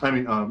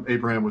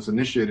was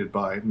initiated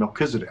by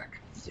Melchizedek,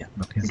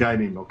 a guy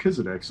named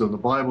Melchizedek. So in the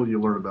Bible, you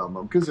learn about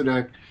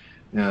Melchizedek,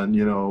 and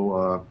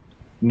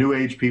New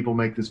Age people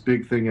make this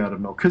big thing out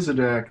of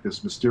Melchizedek,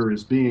 this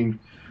mysterious being.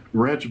 The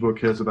Rancher book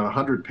has about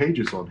 100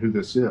 pages on who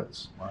this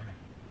is. Wow.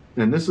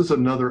 And this is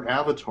another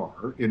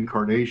avatar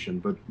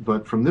incarnation,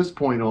 but from this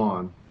point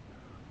on,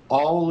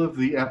 all of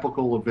the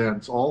epical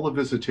events, all the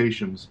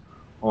visitations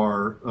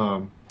are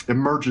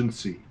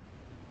emergency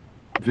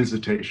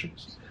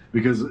visitations,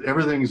 because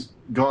everything's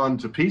gone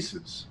to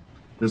pieces.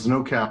 There's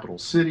no capital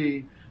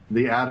city.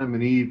 The Adam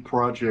and Eve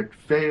project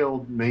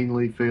failed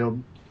like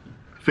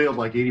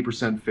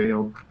 80%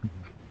 failed.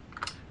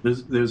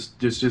 There's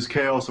just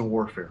chaos and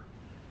warfare.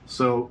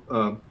 So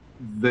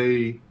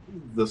the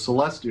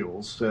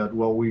Celestials said,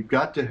 well, we've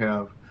got to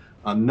have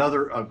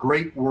a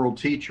great world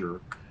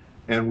teacher,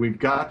 and we've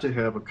got to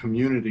have a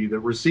community that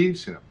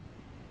receives him.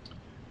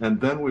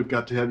 And then we've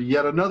got to have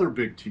yet another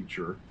big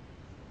teacher,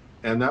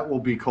 and that will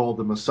be called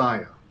the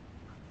Messiah.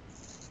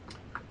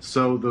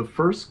 So the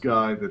first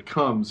guy that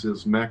comes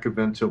is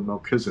Macavento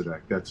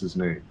Melchizedek. That's his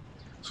name.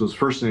 So his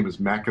first name is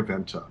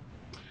Macaventa.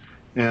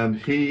 And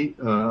he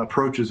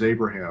approaches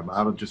Abraham,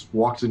 just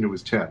walks into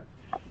his tent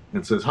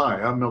and says,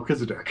 "Hi, I'm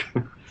Melchizedek.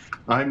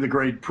 I'm the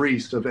great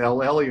priest of El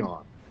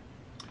Elyon."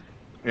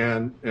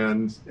 And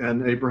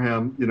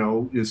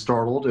Abraham, is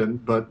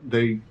startled, but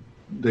they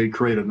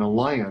create an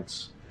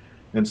alliance.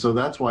 And so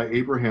that's why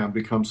Abraham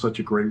becomes such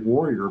a great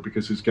warrior,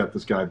 because he's got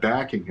this guy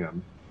backing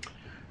him.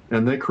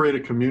 And they create a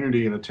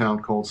community in a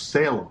town called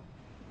Salem.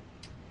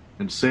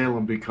 And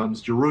Salem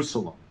becomes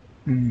Jerusalem.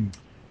 Mm.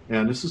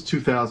 And this is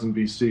 2000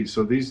 BC.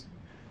 So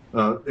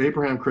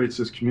Abraham creates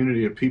this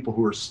community of people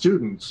who are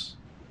students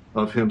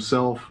of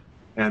himself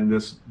and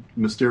this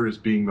mysterious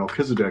being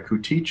Melchizedek, who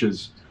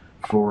teaches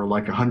for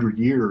like 100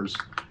 years,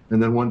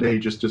 and then one day he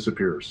just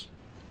disappears.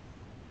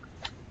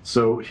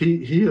 So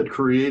he had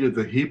created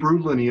the Hebrew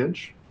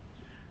lineage,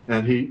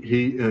 and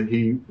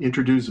he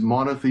introduced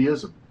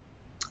monotheism.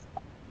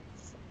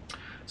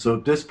 So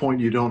at this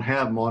point, you don't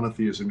have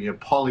monotheism, you have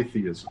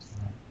polytheism.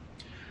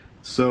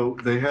 So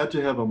they had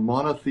to have a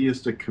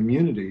monotheistic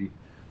community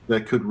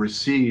that could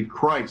receive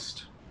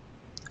Christ.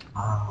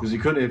 Because you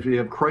couldn't, if you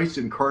have Christ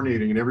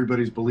incarnating and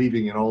everybody's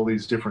believing in all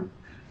these different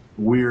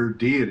weird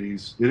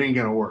deities, it ain't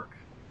going to work.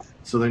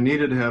 So they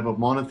needed to have a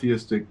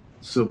monotheistic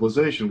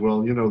civilization.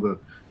 Well,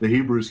 the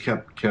Hebrews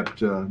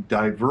kept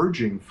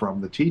diverging from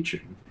the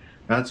teaching.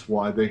 That's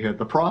why they had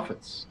the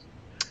prophets.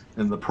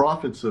 And the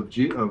prophets of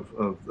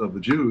the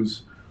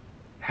Jews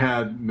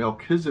had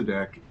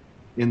Melchizedek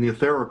in the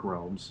etheric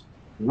realms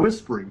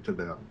whispering to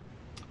them,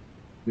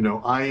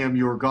 I am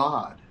your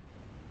God.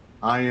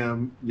 I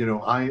am,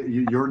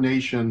 your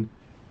nation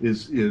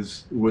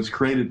was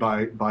created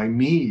by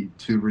me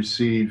to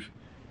receive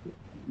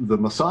the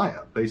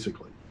Messiah,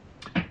 basically.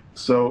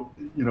 So,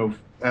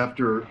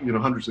 after,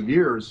 hundreds of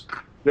years,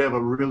 they have a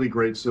really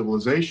great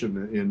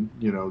civilization in,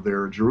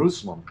 there in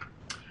Jerusalem.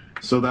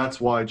 So that's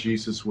why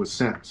Jesus was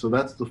sent. So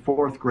that's the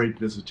fourth great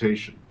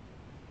visitation.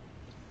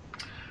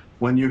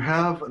 When you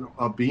have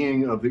a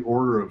being of the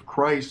order of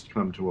Christ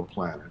come to a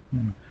planet,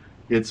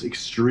 it's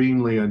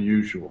extremely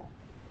unusual.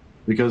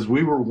 Because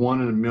we were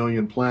 1 in a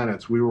million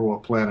planets. We were a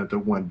planet that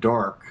went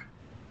dark.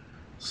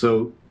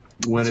 So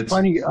when It's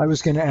funny, I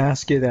was going to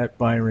ask you that,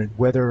 Byron,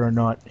 whether or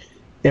not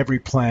every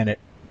planet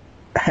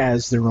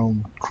has their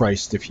own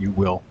Christ, if you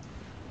will,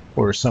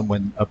 or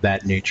someone of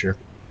that nature.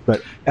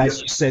 But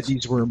as you said,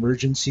 these were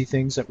emergency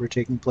things that were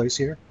taking place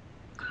here?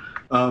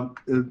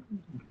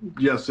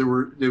 Yes, it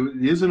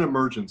is an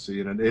emergency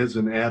and it is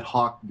an ad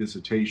hoc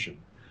visitation.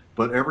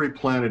 But every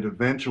planet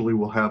eventually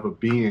will have a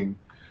being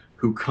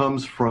who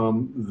comes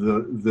from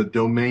the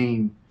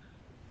domain,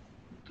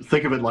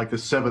 think of it like the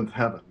seventh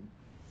heaven,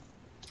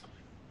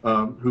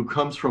 who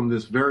comes from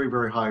this very,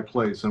 very high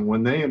place. And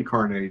when they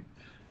incarnate,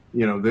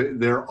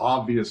 they're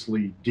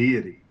obviously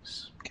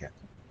deities. Okay.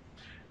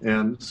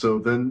 And so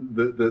then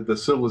the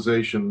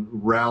civilization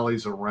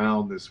rallies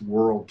around this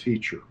world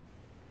teacher.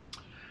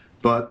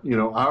 But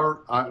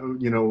Urantia,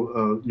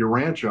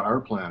 our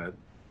planet,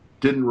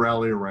 didn't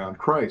rally around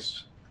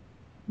Christ.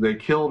 They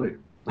killed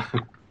him.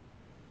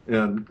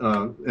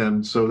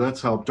 And so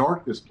that's how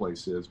dark this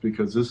place is,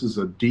 because this is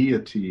a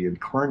deity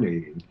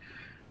incarnating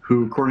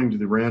who, according to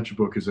the Urantia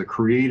book, is a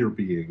creator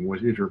being.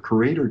 If you're a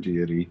creator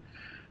deity,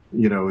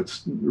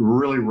 it's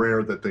really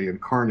rare that they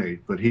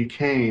incarnate, but he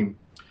came,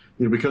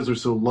 because they're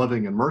so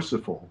loving and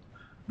merciful,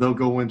 they'll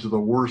go into the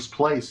worst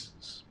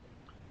places.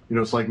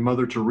 It's like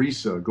Mother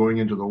Teresa going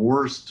into the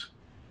worst,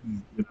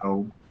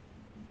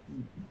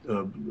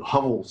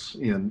 hovels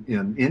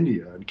in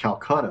India, in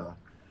Calcutta,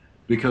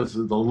 because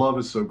the love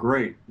is so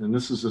great. And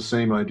this is the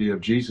same idea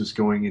of Jesus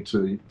going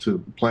into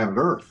planet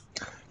Earth.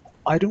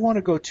 I don't want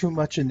to go too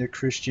much in the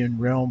Christian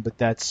realm, but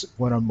that's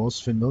what I'm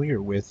most familiar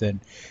with.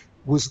 And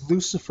was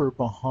Lucifer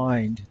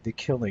behind the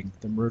killing,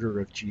 the murder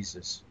of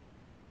Jesus?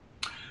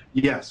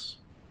 Yes.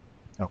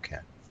 Okay.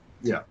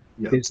 Yeah.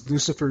 Is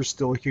Lucifer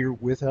still here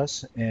with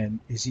us, and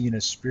is he in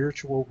a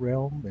spiritual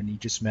realm, and he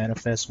just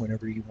manifests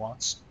whenever he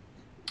wants?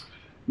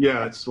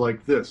 Yeah, it's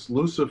like this.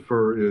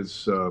 Lucifer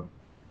is,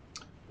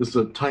 this is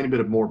a tiny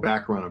bit of more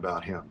background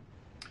about him.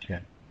 Okay.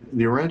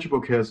 The Urantia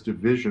book has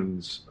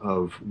divisions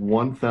of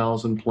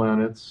 1,000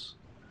 planets,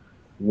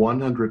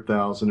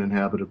 100,000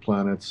 inhabited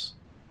planets,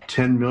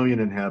 10 million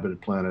inhabited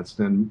planets,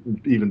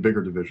 then even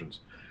bigger divisions.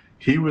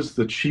 He was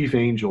the chief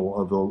angel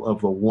of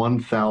the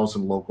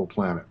 1,000 local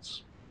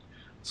planets.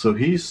 So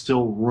he's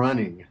still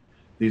running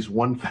these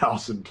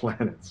 1,000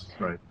 planets,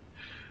 right?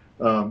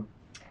 No,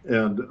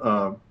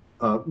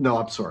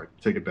 I'm sorry,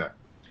 take it back.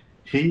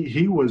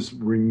 He was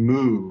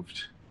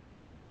removed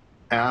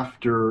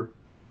after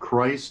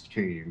Christ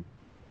came,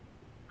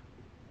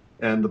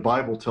 and the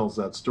Bible tells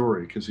that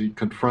story because he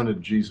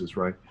confronted Jesus,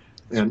 right?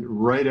 And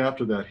right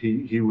after that,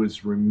 he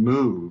was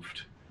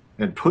removed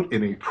and put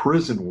in a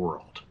prison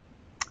world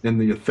in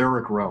the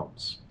etheric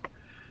realms.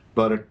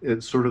 But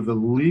it's sort of the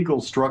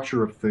legal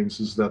structure of things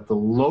is that the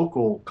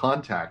local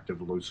contact of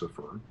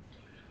Lucifer,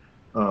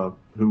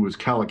 who was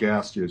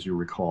Caligastia, as you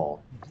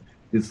recall,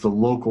 is the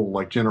local,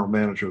 like, general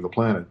manager of the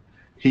planet.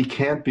 He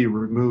can't be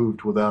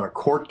removed without a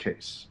court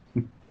case.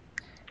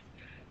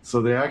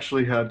 So they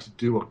actually had to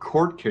do a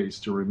court case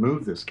to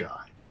remove this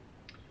guy.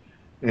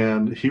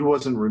 And he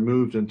wasn't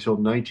removed until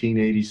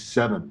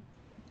 1987.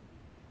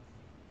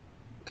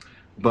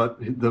 But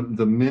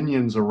the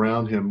minions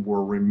around him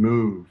were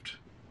removed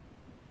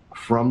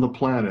from the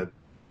planet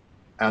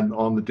and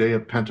on the day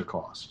of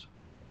Pentecost.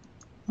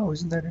 Oh,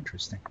 isn't that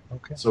interesting?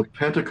 Okay. So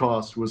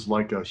Pentecost was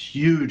like a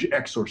huge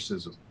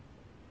exorcism,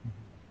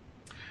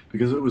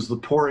 because it was the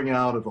pouring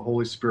out of the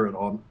Holy Spirit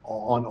on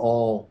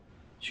all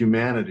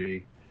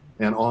humanity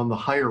and on the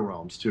higher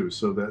realms too.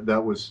 So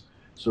that was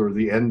sort of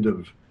the end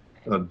of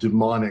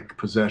demonic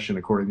possession,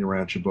 according to the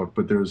Urantia book.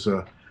 But there's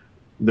a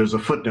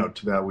footnote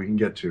to that we can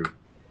get to.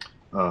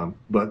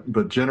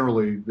 But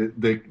generally,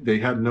 they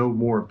had no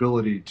more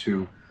ability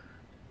to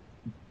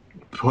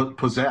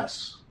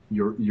possess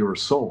your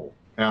soul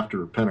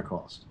after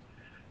Pentecost.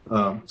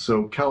 But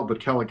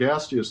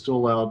Caligastia is still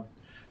allowed.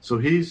 So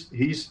he's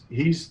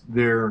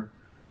there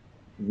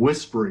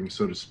whispering,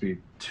 so to speak,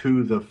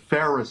 to the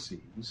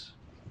Pharisees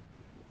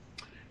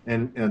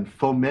and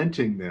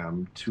fomenting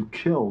them to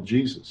kill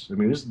Jesus. I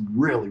mean, it's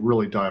really,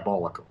 really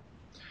diabolical.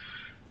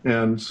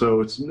 And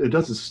so it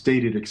doesn't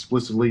state it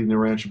explicitly in the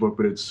Urantia book,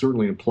 but it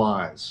certainly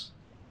implies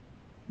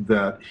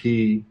that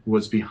he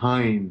was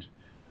behind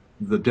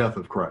the death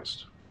of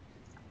Christ.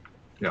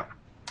 Yeah.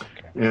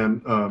 Okay.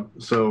 And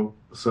so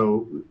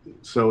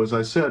as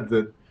I said,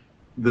 that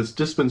this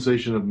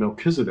dispensation of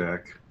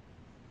Melchizedek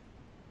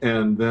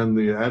and then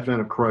the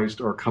advent of Christ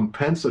are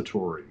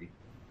compensatory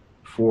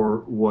for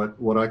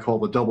what I call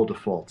the double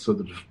default. So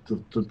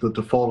the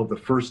default of the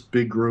first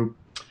big group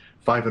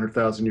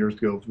 500,000 years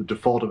ago, the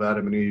default of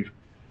Adam and Eve.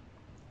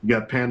 You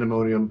got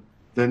pandemonium.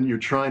 Then you're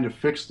trying to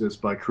fix this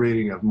by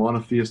creating a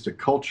monotheistic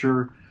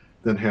culture,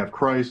 then have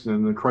Christ,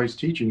 and then Christ's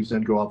teachings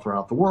then go out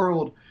throughout the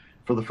world.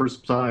 For the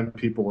first time,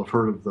 people have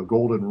heard of the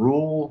Golden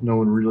Rule. No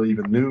one really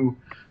even knew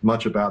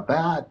much about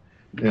that.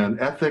 And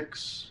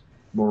ethics,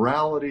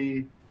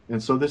 morality.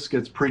 And so this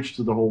gets preached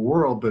to the whole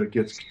world, but it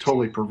gets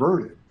totally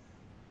perverted.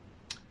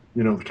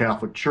 The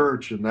Catholic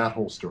Church and that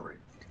whole story.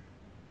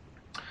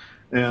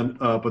 And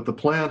but the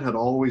plan had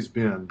always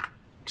been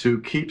to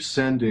keep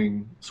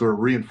sending sort of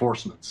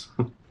reinforcements.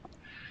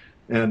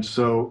 And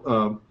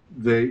so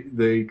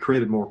they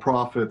created more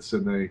prophets,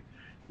 and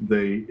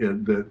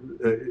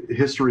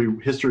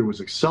history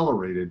was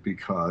accelerated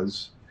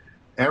because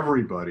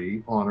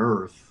everybody on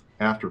earth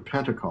after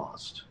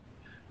Pentecost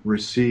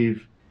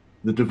received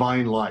the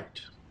divine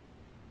light.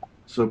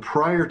 So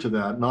prior to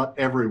that, not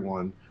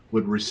everyone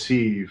would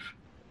receive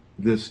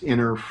this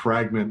inner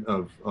fragment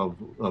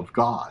of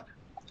God.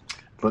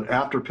 But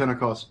after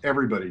Pentecost,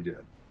 everybody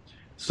did.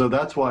 So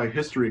that's why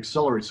history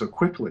accelerates so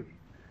quickly.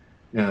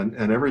 And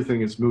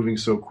everything is moving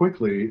so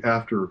quickly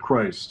after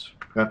Christ.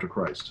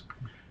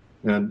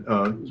 And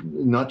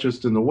not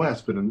just in the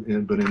West, but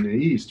in the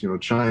East.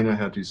 China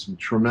had these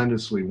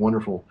tremendously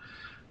wonderful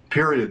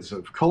periods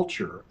of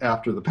culture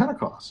after the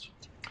Pentecost,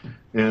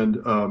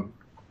 and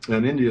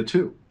India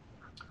too,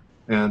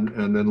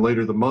 and then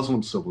later the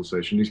Muslim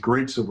civilization. These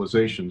great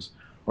civilizations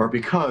are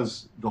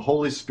because the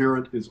Holy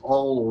Spirit is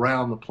all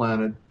around the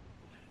planet,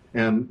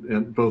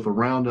 and both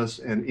around us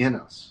and in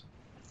us.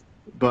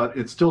 But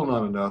it's still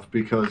not enough,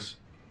 because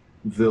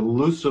the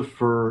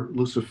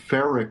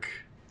Luciferic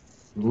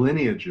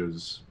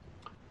lineages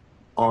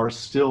are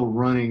still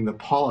running the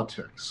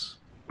politics.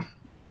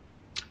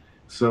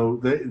 So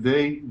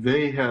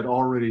they had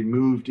already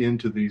moved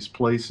into these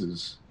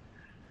places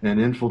and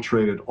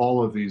infiltrated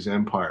all of these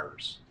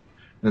empires,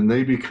 and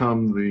they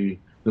become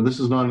and this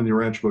is not in the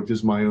Urantia book, this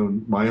is my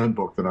own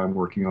book that I'm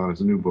working on.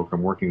 It's a new book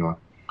I'm working on.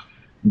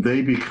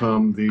 They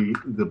become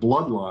the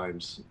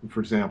bloodlines, for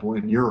example,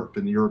 in Europe,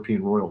 in the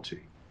European royalty.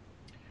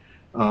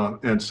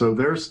 And so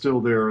they're still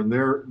there, and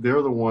they're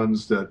the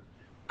ones that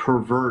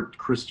pervert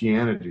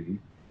Christianity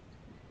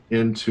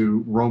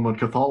into Roman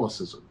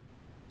Catholicism,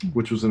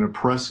 which was an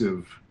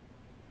oppressive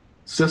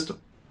system.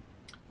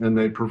 And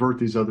they pervert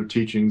these other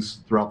teachings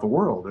throughout the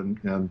world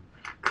and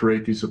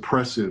create these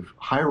oppressive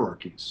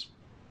hierarchies.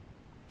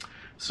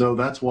 So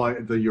that's why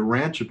the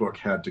Urantia book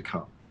had to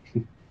come,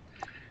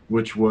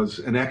 which was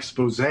an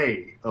expose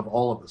of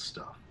all of this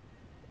stuff.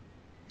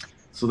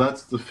 So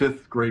that's the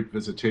fifth great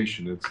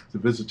visitation. It's the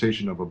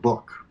visitation of a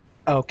book.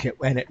 Okay,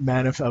 and it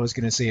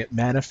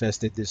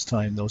manifested this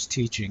time, those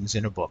teachings,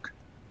 in a book.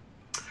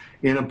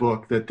 In a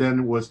book that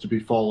then was to be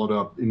followed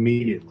up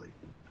immediately.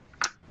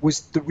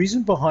 Was the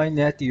reason behind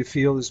that, do you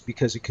feel, is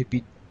because it could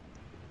be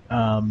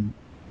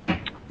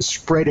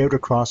spread out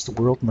across the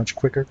world much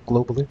quicker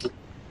globally?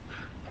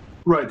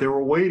 Right. They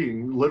were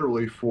waiting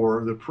literally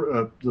for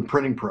the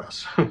printing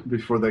press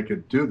before they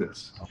could do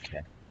this.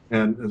 Okay.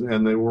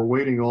 And they were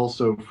waiting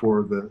also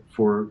for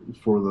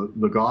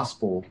the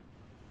gospel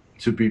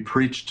to be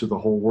preached to the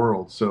whole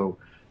world. So,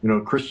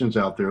 Christians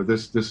out there,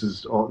 this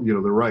is all, they're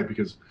right,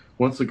 because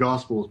once the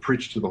gospel is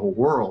preached to the whole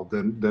world,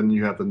 then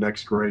you have the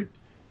next great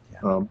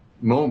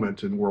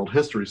moment in world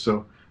history.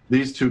 So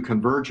these two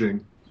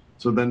converging,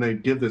 so then they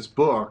give this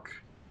book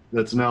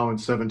that's now in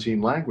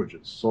 17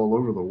 languages. It's all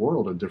over the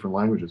world in different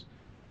languages.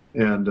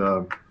 And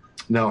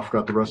now I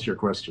forgot the rest of your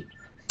question.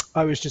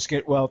 I was just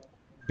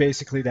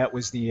basically that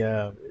was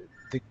the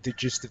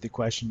gist of the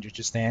question you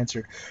just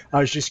answered. I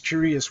was just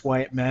curious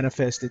why it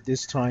manifested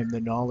this time, the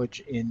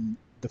knowledge in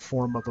the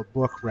form of a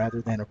book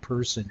rather than a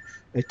person,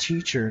 a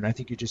teacher. And I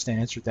think you just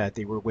answered that.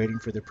 They were waiting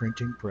for the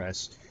printing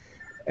press.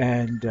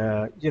 And,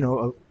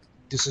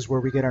 this is where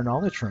we get our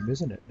knowledge from,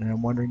 isn't it? And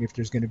I'm wondering if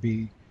there's going to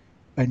be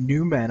a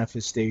new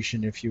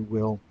manifestation, if you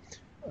will,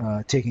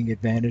 taking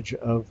advantage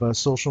of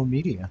social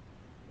media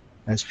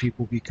as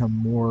people become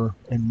more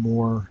and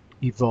more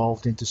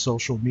evolved into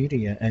social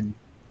media and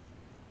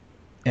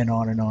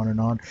on and on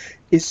and on.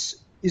 Is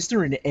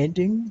there an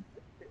ending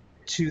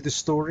to the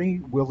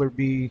story? Will there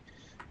be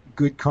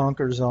good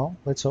conquers all?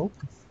 Let's hope.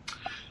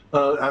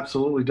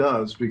 Absolutely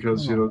does,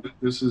 because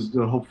this is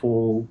the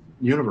hopeful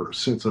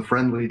universe. It's a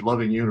friendly,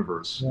 loving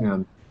universe,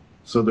 and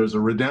so there's a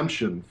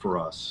redemption for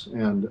us.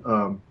 And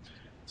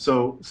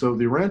so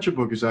the Urantia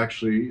book is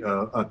actually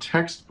a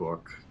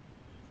textbook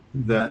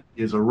that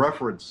is a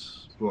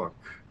reference book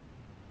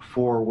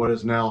for what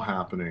is now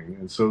happening.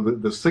 And so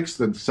the sixth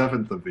and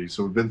seventh of these,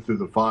 so we've been through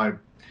the 5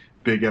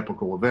 big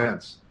epical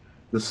events.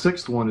 The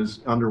sixth one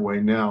is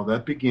underway now.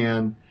 That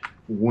began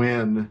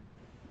when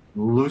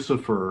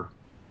Lucifer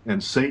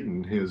and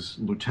Satan, his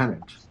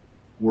lieutenant,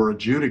 were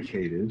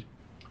adjudicated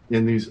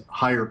in these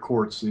higher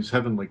courts, these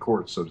heavenly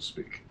courts, so to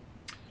speak.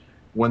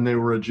 When they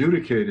were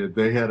adjudicated,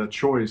 they had a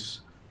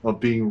choice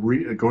of being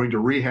going to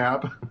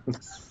rehab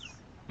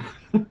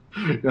in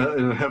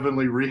a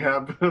heavenly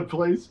rehab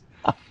place,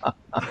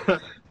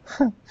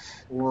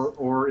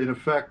 or in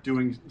effect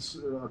doing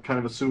kind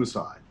of a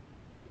suicide.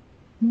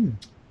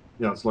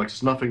 It's like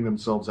snuffing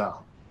themselves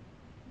out.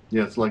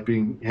 Yeah, it's like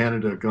being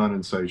handed a gun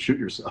and say, shoot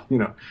yourself,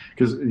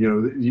 because,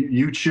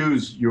 you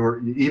choose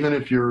even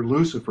if you're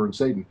Lucifer and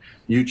Satan,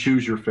 you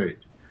choose your fate.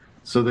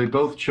 So they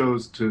both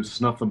chose to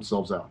snuff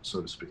themselves out,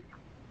 so to speak,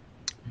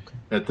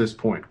 at this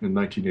point in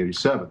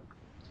 1987.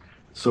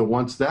 So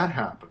once that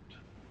happened,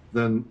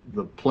 then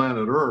the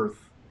planet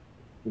Earth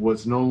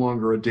was no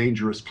longer a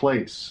dangerous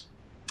place.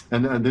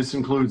 And this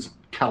includes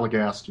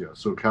Caligastia.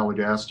 So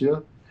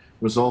Caligastia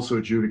was also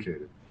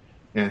adjudicated,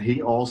 and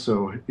he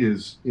also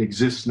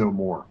exists no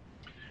more.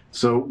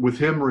 So with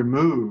him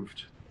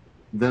removed,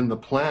 then the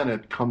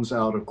planet comes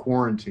out of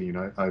quarantine.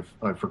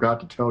 I forgot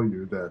to tell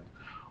you that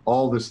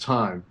all this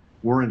time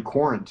we're in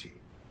quarantine.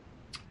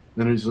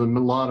 And there's a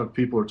lot of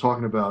people are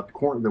talking about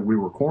that we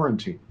were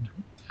quarantined.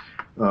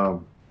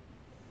 And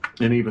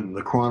even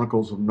the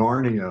Chronicles of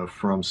Narnia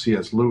from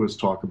C.S. Lewis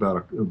talk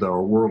about that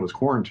our world is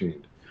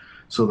quarantined.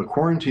 So the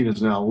quarantine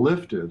is now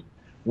lifted.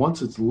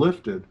 Once it's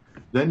lifted,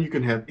 then you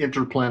can have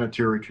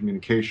interplanetary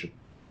communication.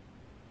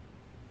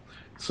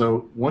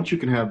 So once you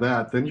can have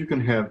that, then you can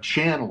have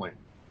channeling.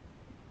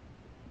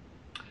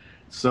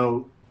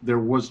 So there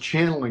was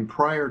channeling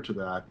prior to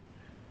that,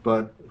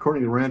 but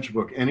according to the Urantia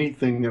book,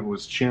 anything that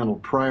was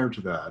channeled prior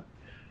to that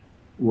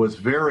was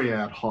very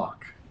ad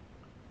hoc,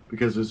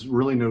 because there's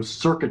really no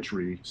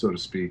circuitry, so to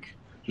speak.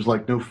 There's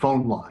like no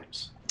phone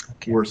lines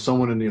where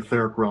someone in the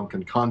etheric realm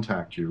can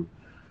contact you,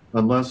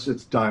 unless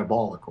it's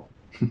diabolical,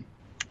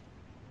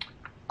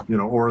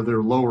 or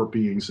they're lower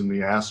beings in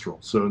the astral.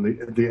 So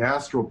the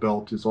astral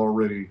belt is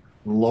already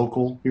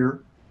local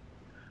here,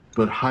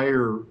 but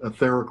higher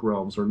etheric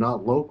realms are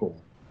not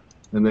local,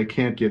 and they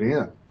can't get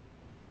in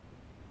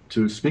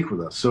to speak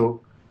with us.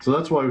 So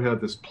that's why we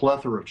have this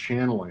plethora of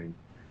channeling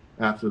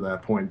after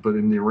that point. But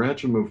in the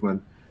Urantia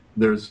movement,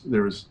 there's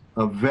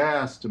a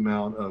vast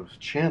amount of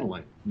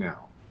channeling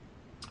now.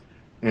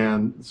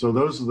 And so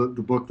those are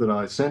the book that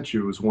I sent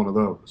you is one of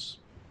those.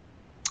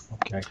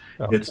 Okay.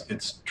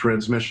 It's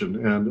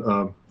transmission.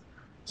 And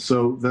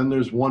so then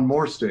there's one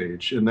more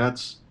stage, and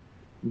that's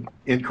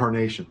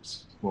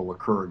incarnations will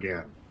occur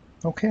again.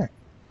 Okay.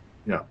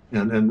 Yeah.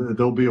 And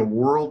there'll be a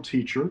world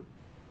teacher,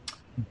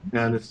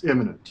 and it's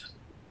imminent.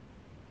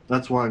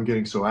 That's why I'm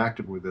getting so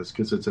active with this,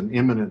 because it's an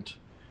imminent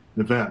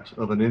event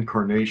of an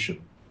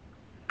incarnation,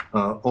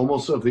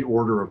 almost of the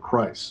order of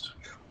Christ.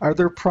 Are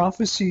there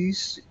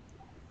prophecies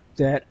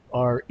that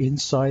are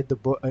inside the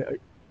book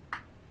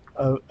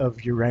of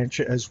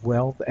Urantia as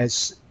well?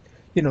 As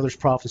there's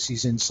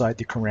prophecies inside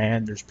the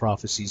Quran, there's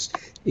prophecies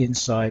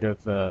inside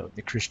of the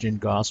Christian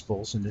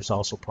Gospels, and there's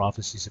also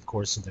prophecies, of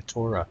course, in the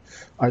Torah.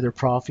 Are there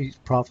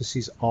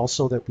prophecies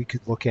also that we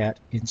could look at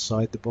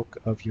inside the book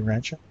of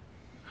Urantia?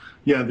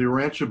 Yeah, the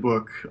Urantia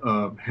book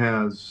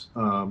has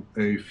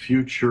a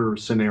future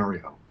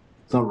scenario.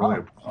 It's not really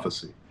a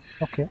prophecy.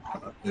 Okay.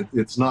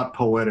 It's not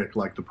poetic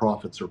like the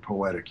prophets are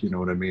poetic. You know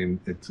what I mean?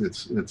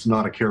 It's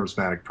not a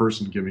charismatic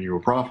person giving you a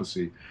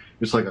prophecy.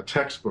 It's like a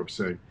textbook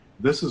saying,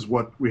 this is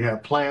what we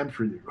have planned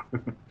for you.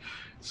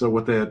 So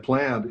what they had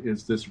planned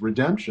is this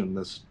redemption,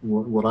 this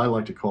what I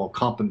like to call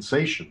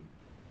compensation,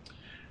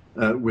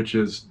 which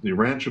is the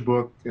Urantia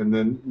book, and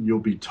then you'll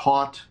be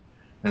taught,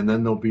 and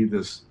then there'll be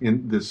this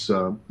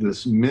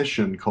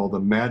mission called the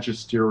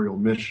magisterial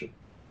mission.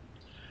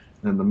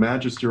 And the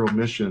magisterial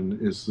mission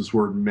is this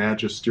word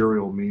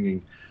magisterial,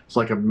 meaning it's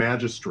like a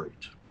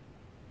magistrate.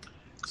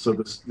 So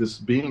this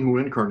being who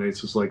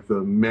incarnates is like the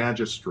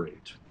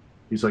magistrate.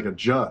 He's like a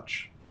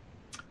judge,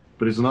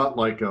 but he's not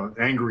like an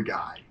angry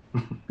guy.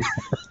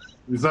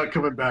 He's not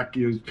coming back.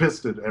 He's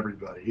pissed at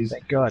everybody.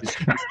 Thank God,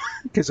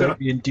 because I'd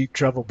be in deep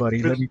trouble,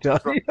 buddy. Let me tell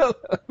you.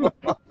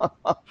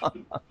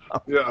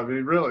 Yeah, I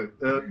mean, really,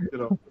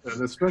 and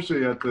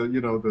especially at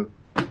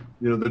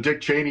the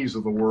Dick Cheneys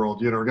of the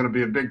world, are going to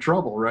be in big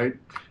trouble, right?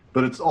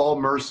 But it's all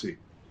mercy,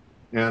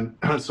 and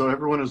so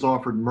everyone is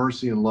offered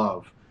mercy and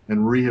love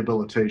and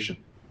rehabilitation.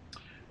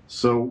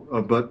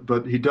 So,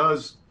 but he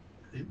does.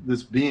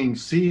 This being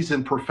sees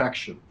in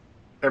perfection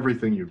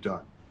everything you've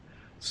done.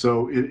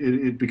 So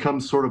it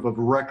becomes sort of a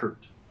record,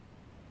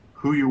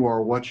 who you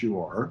are, what you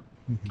are,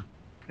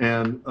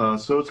 and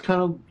so it's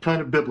kind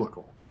of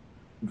biblical,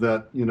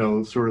 that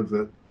sort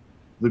of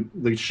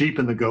the sheep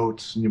and the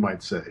goats, you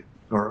might say,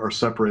 are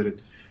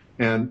separated,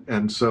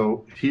 and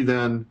so he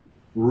then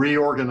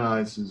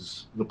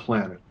reorganizes the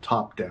planet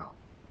top down,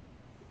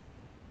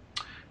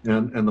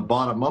 and the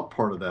bottom up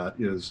part of that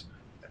is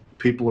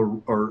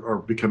people are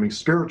becoming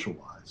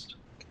spiritualized,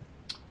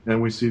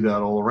 and we see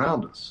that all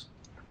around us.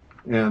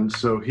 And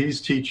so he's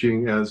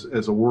teaching as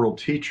a world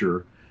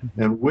teacher,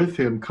 and with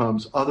him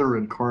comes other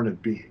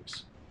incarnate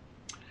beings.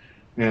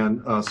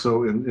 And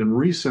so in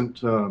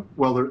recent,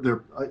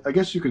 I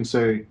guess you can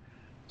say,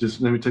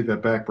 just let me take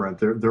that back, Brent.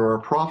 There are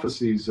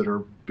prophecies that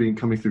are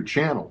coming through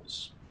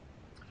channels,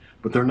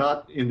 but they're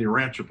not in the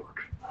Urantia book.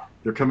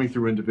 They're coming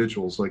through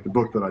individuals, like the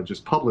book that I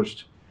just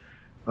published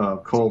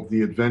called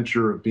The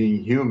Adventure of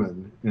Being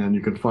Human, and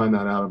you can find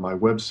that out at my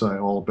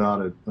website, all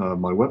about it,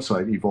 my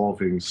website,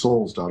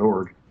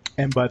 evolvingsouls.org.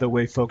 And by the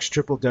way, folks,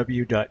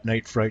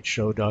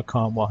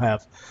 www.nightfrightshow.com will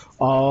have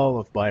all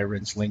of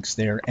Byron's links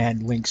there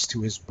and links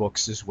to his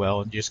books as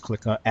well. And just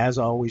click on, as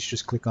always,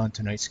 just click on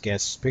tonight's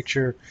guest's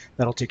picture.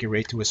 That'll take you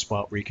right to a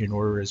spot where you can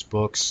order his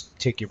books,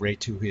 take you right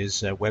to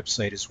his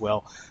website as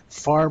well.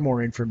 Far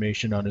more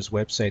information on his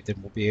website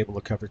than we'll be able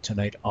to cover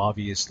tonight,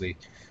 obviously.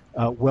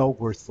 Well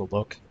worth the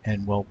look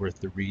and well worth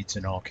the reads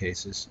in all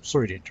cases.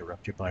 Sorry to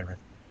interrupt you, Byron.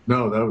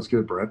 No, that was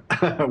good, Brett.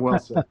 Well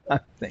said.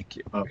 Thank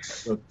you.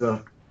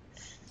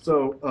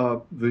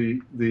 So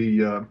the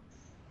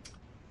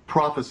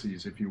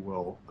prophecies, if you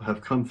will,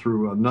 have come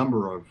through a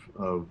number of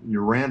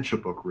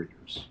Urantia book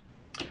readers.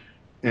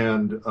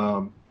 And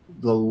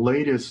the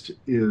latest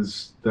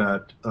is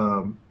that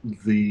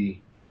the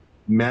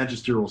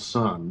magisterial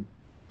son,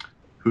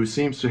 who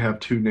seems to have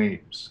two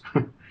names,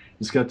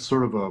 he's got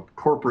sort of a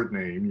corporate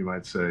name, you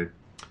might say,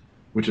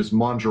 which is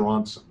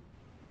Mongeronson,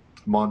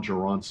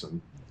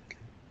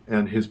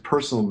 and his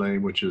personal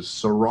name, which is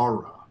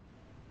Sarara.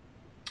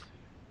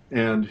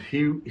 And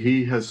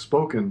he has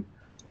spoken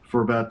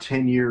for about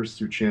 10 years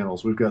through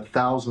channels. We've got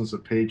thousands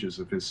of pages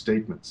of his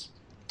statements,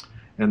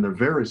 and they're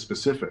very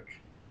specific.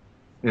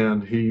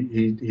 And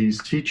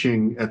he's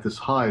teaching at this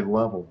high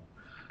level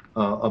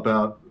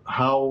about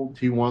how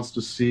he wants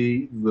to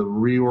see the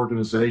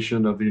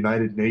reorganization of the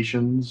United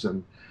Nations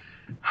and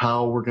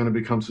how we're going to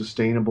become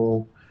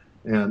sustainable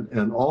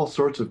and all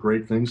sorts of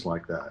great things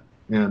like that.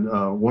 And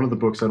one of the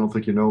books I don't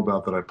think you know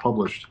about that I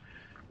published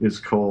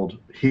is called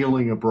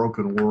Healing a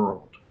Broken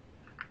World.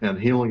 And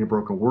Healing a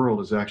Broken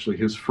World is actually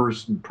his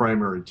first and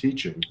primary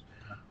teaching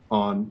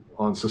on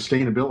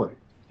sustainability.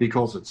 He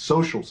calls it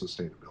social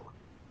sustainability.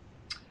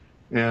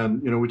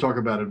 And, we talk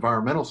about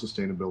environmental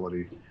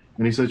sustainability,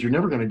 and he says you're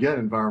never going to get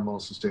environmental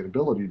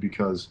sustainability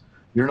because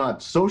you're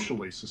not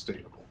socially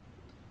sustainable.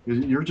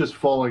 You're just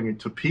falling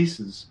into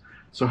pieces.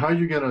 So how are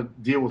you going to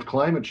deal with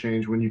climate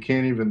change when you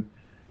can't even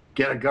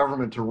get a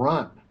government to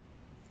run?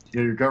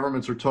 Your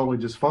governments are totally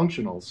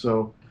dysfunctional.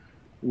 So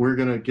we're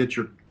going to get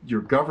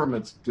your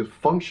governments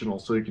dysfunctional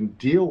so you can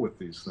deal with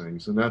these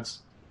things. And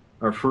that's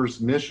our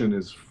first mission,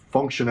 is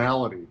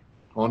functionality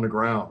on the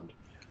ground.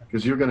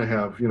 Because you're going to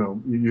have,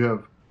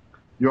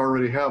 you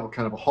already have a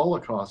kind of a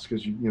holocaust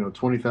because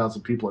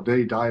 20,000 people a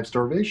day die of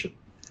starvation.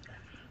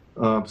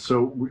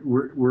 So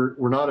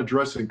we're not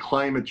addressing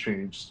climate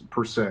change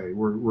per se.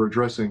 We're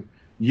addressing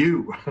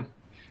you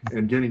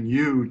and getting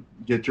you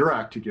get your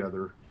act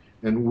together,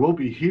 and we'll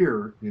be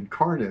here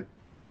incarnate,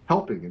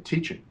 helping and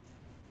teaching.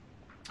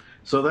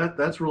 So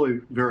that's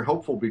really very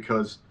helpful,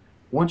 because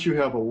once you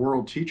have a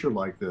world teacher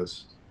like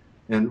this,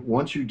 and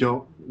once you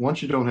don't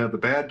have the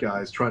bad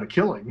guys trying to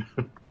kill him.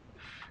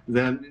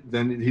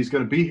 Then he's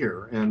going to be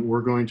here, and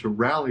we're going to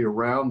rally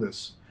around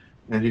this,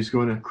 and he's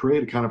going to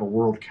create a kind of a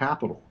world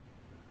capital.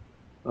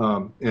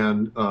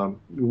 And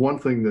one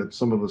thing that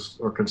some of us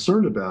are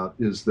concerned about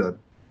is that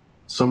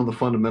some of the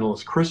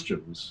fundamentalist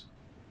Christians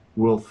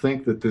will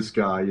think that this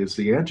guy is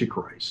the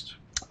Antichrist.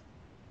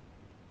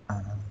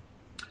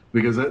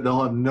 Because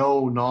they'll have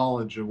no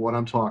knowledge of what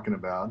I'm talking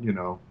about,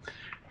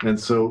 And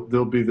so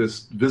there'll be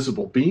this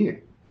visible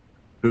being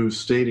who's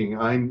stating,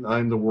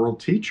 I'm the world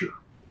teacher.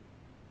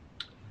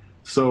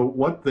 So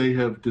what they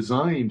have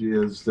designed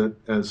is that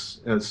as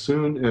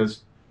soon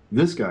as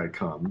this guy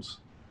comes,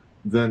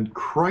 then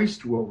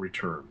Christ will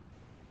return.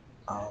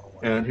 Oh, wow.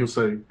 And he'll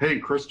say, hey,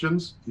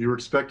 Christians, you were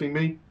expecting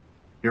me?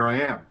 Here I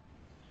am.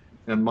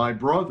 And my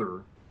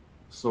brother,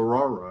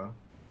 Sarara,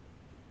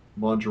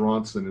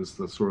 Mongeronson is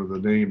the sort of the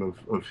name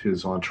of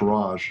his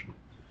entourage.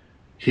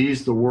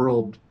 He's the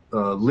world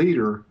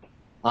leader.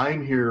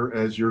 I'm here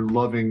as your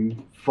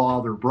loving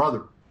father,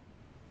 brother.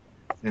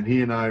 And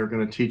he and I are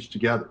going to teach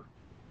together.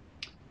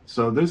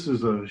 So this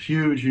is a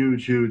huge,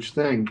 huge, huge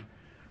thing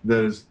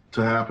that is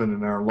to happen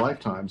in our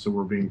lifetime, so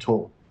we're being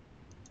told.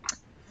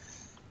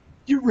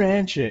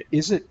 Urantia,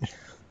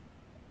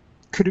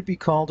 could it be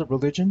called a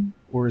religion,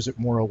 or is it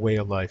more a way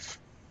of life?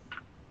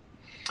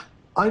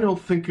 I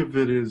don't think of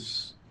it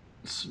as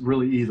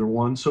really either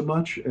one so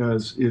much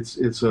as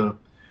it's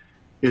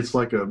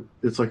like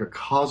a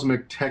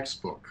cosmic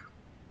textbook,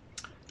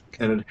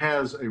 and it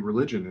has a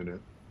religion in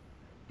it,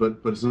 but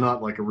it's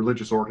not like a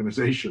religious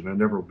organization. It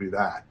never will be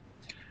that.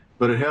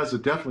 But it has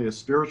definitely a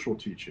spiritual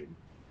teaching.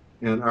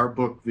 And our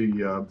book,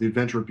 The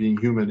Adventure of Being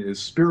Human, is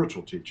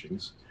spiritual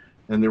teachings.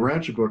 And the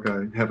Urantia book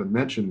I haven't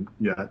mentioned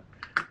yet.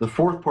 The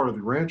fourth part of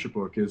the Urantia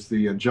book is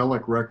the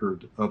angelic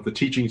record of the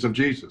teachings of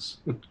Jesus.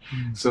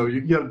 So you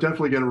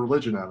definitely get a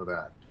religion out of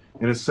that.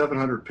 And it's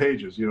 700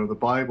 pages. The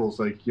Bible's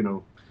like,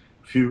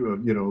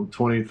 few,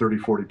 20, 30,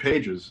 40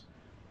 pages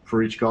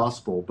for each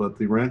gospel. But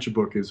the Urantia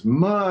book is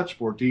much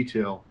more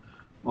detailed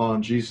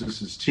on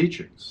Jesus's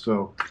teachings.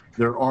 So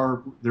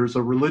there's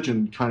a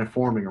religion kind of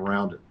forming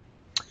around it.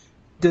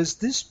 Does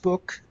this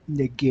book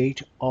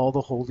negate all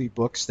the holy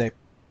books that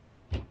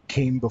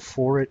came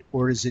before it,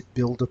 or does it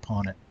build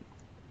upon it?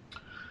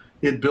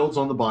 It builds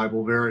on the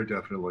Bible, very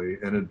definitely,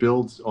 and it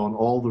builds on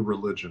all the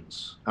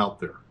religions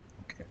out there.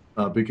 Okay.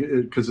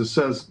 Because it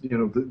says,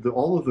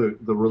 all of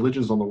the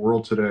religions on the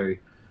world today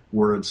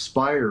were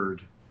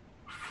inspired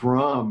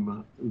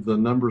from the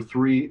number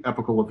 3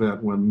 epochal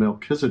event when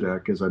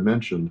Melchizedek, as I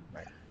mentioned,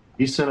 right,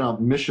 he sent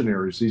out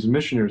missionaries. These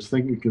missionaries,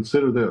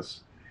 consider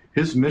this,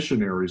 his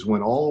missionaries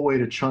went all the way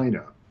to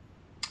China,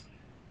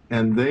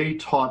 and they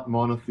taught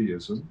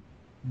monotheism,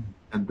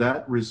 and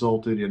that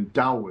resulted in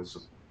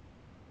Taoism.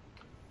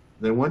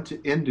 They went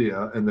to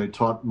India, and they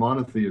taught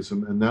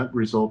monotheism, and that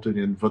resulted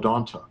in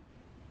Vedanta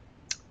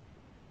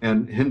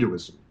and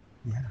Hinduism.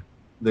 Yeah.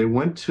 They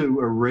went to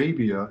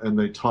Arabia, and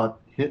they taught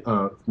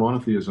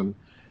monotheism,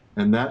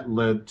 and that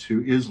led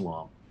to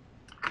Islam.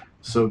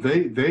 So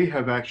they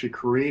have actually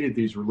created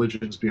these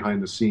religions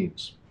behind the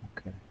scenes.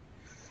 Okay.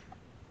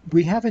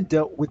 We haven't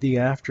dealt with the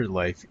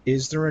afterlife.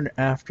 Is there an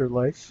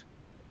afterlife?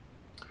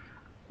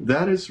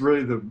 That is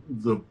really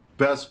the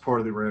best part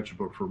of the Urantia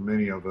book for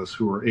many of us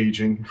who are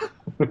aging,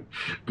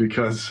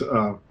 because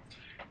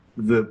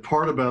the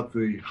part about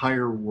the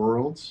higher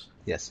worlds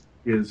Yes.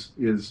 is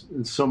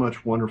so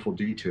much wonderful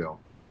detail.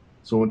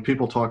 So when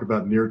people talk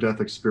about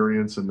near-death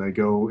experience and they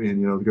go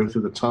in, they go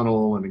through the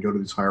tunnel and they go to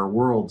these higher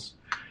worlds,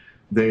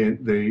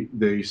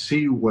 they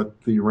see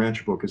what the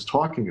Urantia book is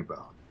talking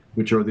about,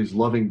 which are these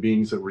loving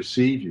beings that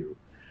receive you,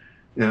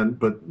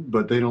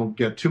 but they don't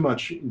get too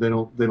much. They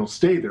don't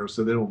stay there,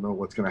 so they don't know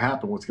what's going to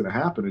happen. What's going to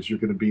happen is you're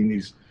going to be in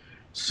these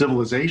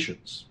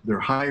civilizations. They're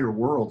higher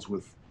worlds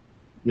with,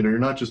 you're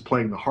not just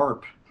playing the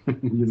harp.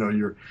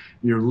 You're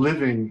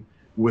living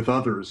with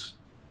others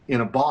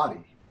in a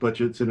body,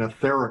 but it's an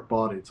etheric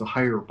body. It's a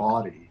higher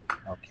body.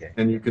 Okay.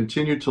 And you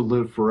continue to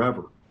live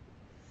forever.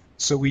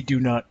 So we do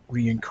not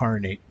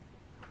reincarnate,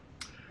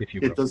 if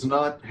you will. It does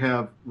not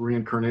have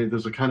reincarnation.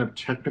 There's a kind of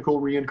technical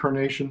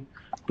reincarnation,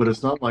 but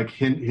it's not like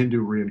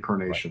Hindu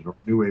reincarnation or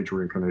New Age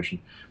reincarnation.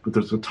 But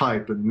there's a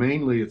type, and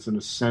mainly it's an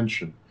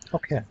ascension.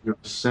 Okay. You're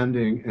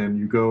ascending, and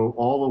you go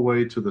all the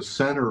way to the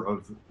center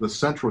of the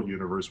central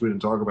universe. We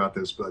didn't talk about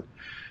this, but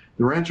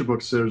the Urantia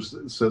book says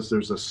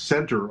there's a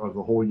center of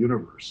the whole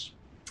universe.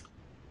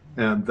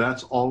 And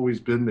that's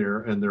always been there,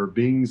 and there are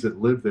beings that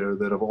live there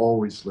that have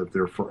always lived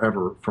there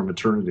forever, from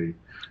eternity.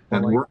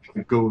 And we're going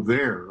to go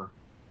there,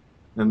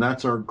 and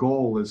that's our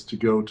goal, is to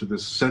go to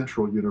this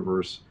central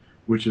universe,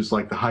 which is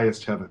like the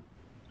highest heaven.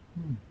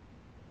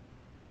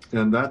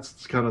 And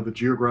that's kind of the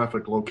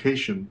geographic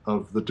location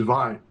of the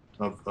divine,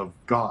 of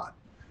God.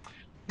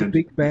 The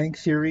Big Bang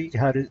Theory,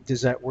 how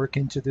does that work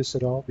into this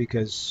at all?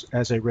 Because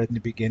as I read in the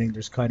beginning,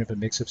 there's kind of a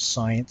mix of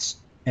science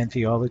and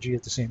theology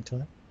at the same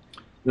time.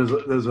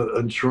 There's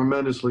a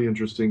tremendously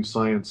interesting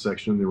science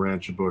section in the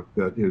Urantia book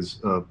that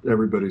is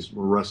everybody's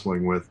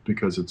wrestling with,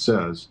 because it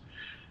says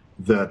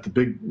that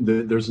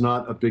there's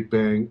not a Big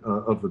Bang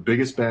of the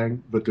biggest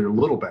bang, but there are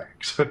little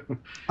bangs.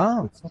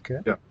 Oh,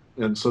 okay. Yeah,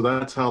 and so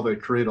that's how they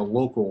create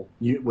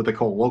what they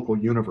call local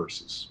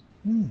universes.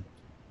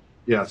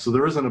 Yeah, so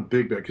there isn't a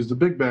Big Bang, because the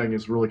Big Bang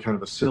is really kind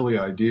of a silly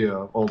idea,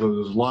 although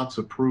there's lots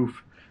of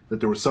proof that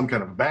there was some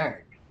kind of bang,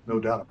 no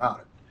doubt about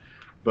it.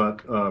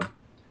 But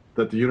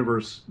that the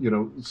universe,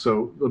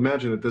 so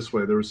imagine it this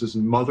way: there was this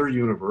mother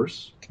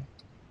universe,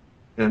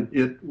 and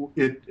it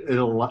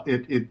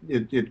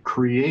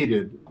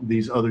created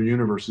these other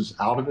universes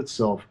out of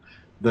itself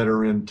that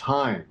are in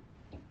time.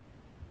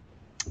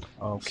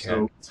 Okay.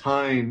 So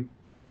time,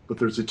 but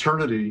there's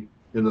eternity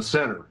in the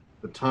center.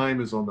 The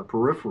time is on the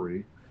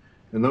periphery,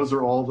 and those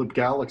are all the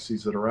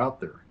galaxies that are out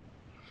there.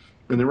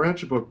 And the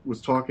Urantia book was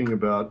talking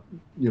about,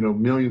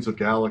 millions of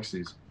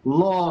galaxies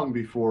long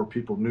before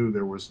people knew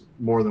there was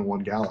more than one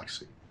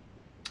galaxy,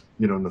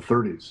 in the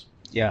 30s.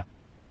 Yeah.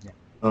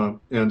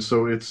 And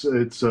so its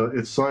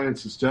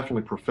science is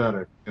definitely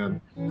prophetic,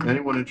 and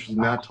anyone interested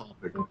in that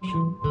topic.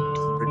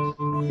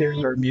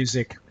 There's our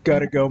music.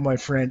 Gotta go, my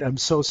friend. I'm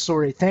so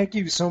sorry. Thank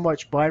you so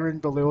much. Byron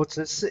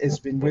Biliotis has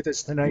been with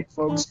us tonight,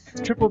 folks.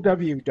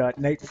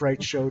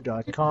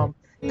 www.nightfrightshow.com.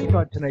 Click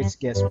on tonight's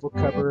guest book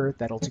cover.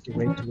 That'll take you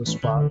right to a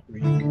spot where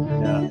you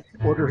can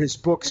order his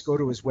books, go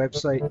to his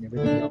website, and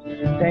everything else.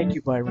 Thank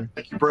you, Byron.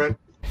 Thank you, Brent.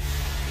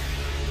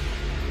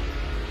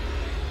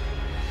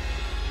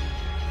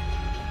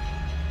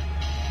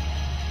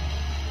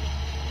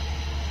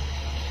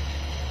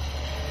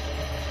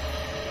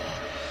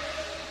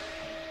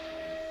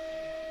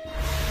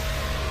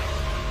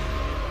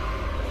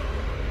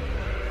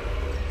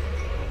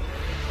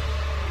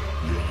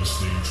 You're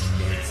listening to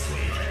Night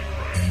Flight,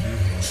 and your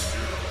host,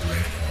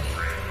 Brent Hall.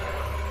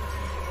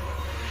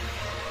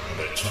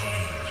 The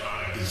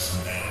time is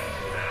now.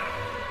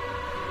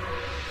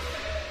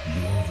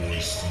 Your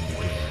voice on the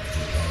ground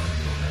for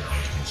paranormal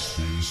and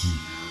conspiracy.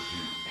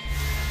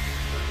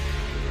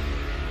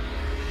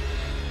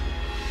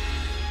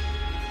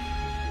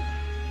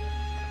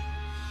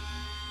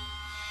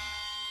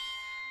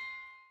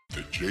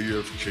 The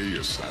JFK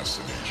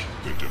Assassination,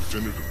 the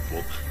definitive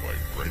book by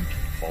Brent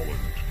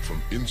Holland.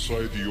 From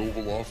inside the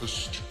Oval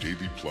Office to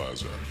Davy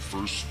Plaza,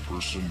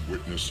 first-person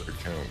witness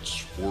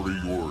accounts. Order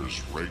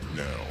yours right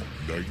now.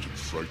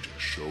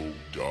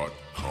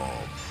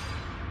 NightFrightShow.com.